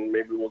 and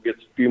maybe we'll get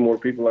a few more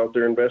people out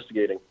there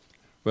investigating.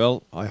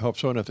 Well, I hope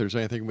so, and if there's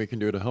anything we can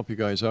do to help you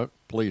guys out,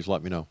 please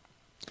let me know.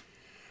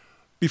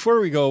 Before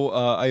we go,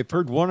 I've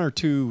heard 1 or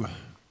 2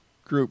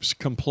 groups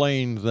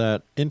complain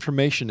that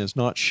information is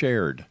not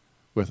shared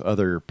with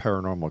other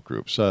paranormal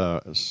groups.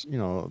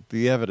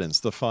 The evidence,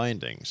 the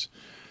findings.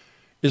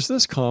 Is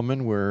this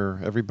common where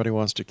everybody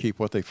wants to keep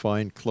what they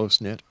find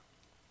close-knit?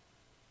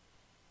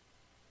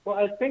 Well,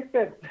 I think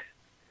that,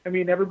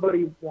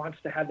 everybody wants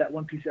to have that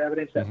one piece of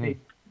evidence that may,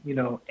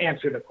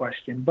 answer the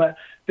question. But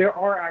there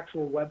are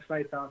actual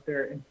websites out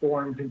there and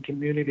forums and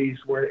communities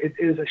where it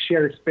is a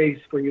shared space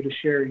for you to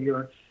share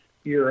your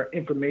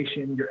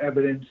information, your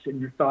evidence,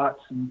 and your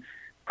thoughts and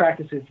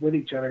practices with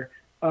each other.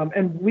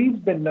 And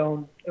we've been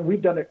known, and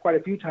we've done it quite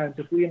a few times,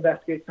 if we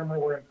investigate somewhere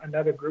where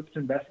another group's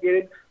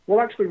investigated,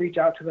 we'll actually reach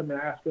out to them and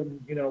ask them,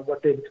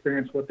 what they've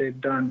experienced, what they've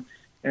done.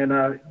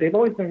 And they've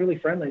always been really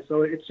friendly.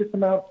 So it's just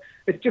about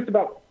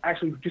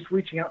actually just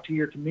reaching out to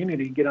your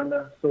community, get on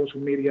the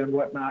social media and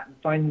whatnot, and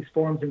find these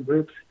forums and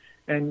groups.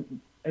 And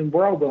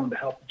we're all willing to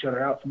help each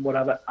other out from what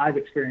I've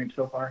experienced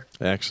so far.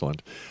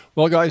 Excellent.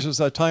 Well, guys, it's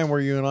that time where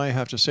you and I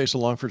have to say so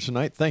long for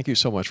tonight. Thank you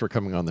so much for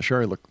coming on the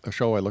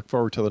show. I look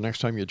forward to the next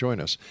time you join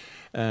us.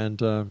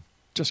 And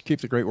just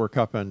keep the great work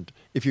up. And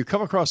if you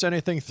come across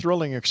anything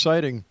thrilling,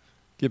 exciting,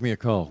 give me a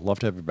call. Love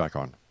to have you back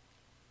on.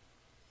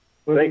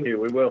 Thank you.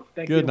 We will.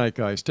 Good night,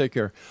 guys. Take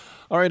care.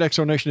 All right,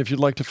 X-Zone Nation, if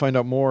you'd like to find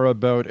out more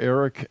about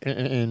Eric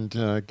and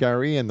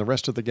Gary and the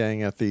rest of the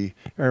gang at the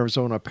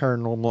Arizona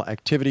Paranormal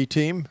Activity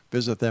Team,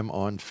 visit them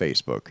on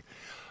Facebook.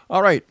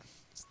 All right.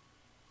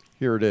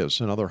 Here it is,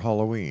 another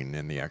Halloween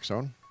in the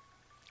X-Zone.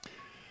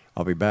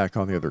 I'll be back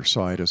on the other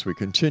side as we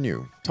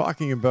continue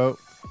talking about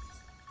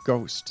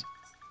ghosts,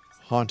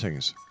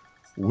 hauntings,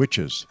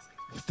 witches,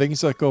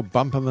 things that go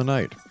bump in the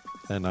night.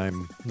 And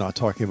I'm not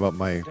talking about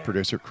my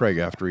producer, Craig,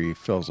 after he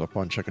fills up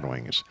on chicken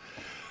wings.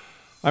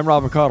 I'm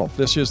Rob McConnell.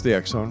 This is the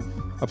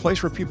X-Zone, a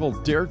place where people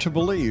dare to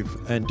believe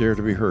and dare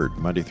to be heard,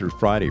 Monday through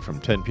Friday from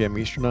 10 p.m.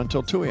 Eastern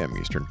until 2 a.m.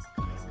 Eastern.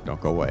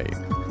 Don't go away.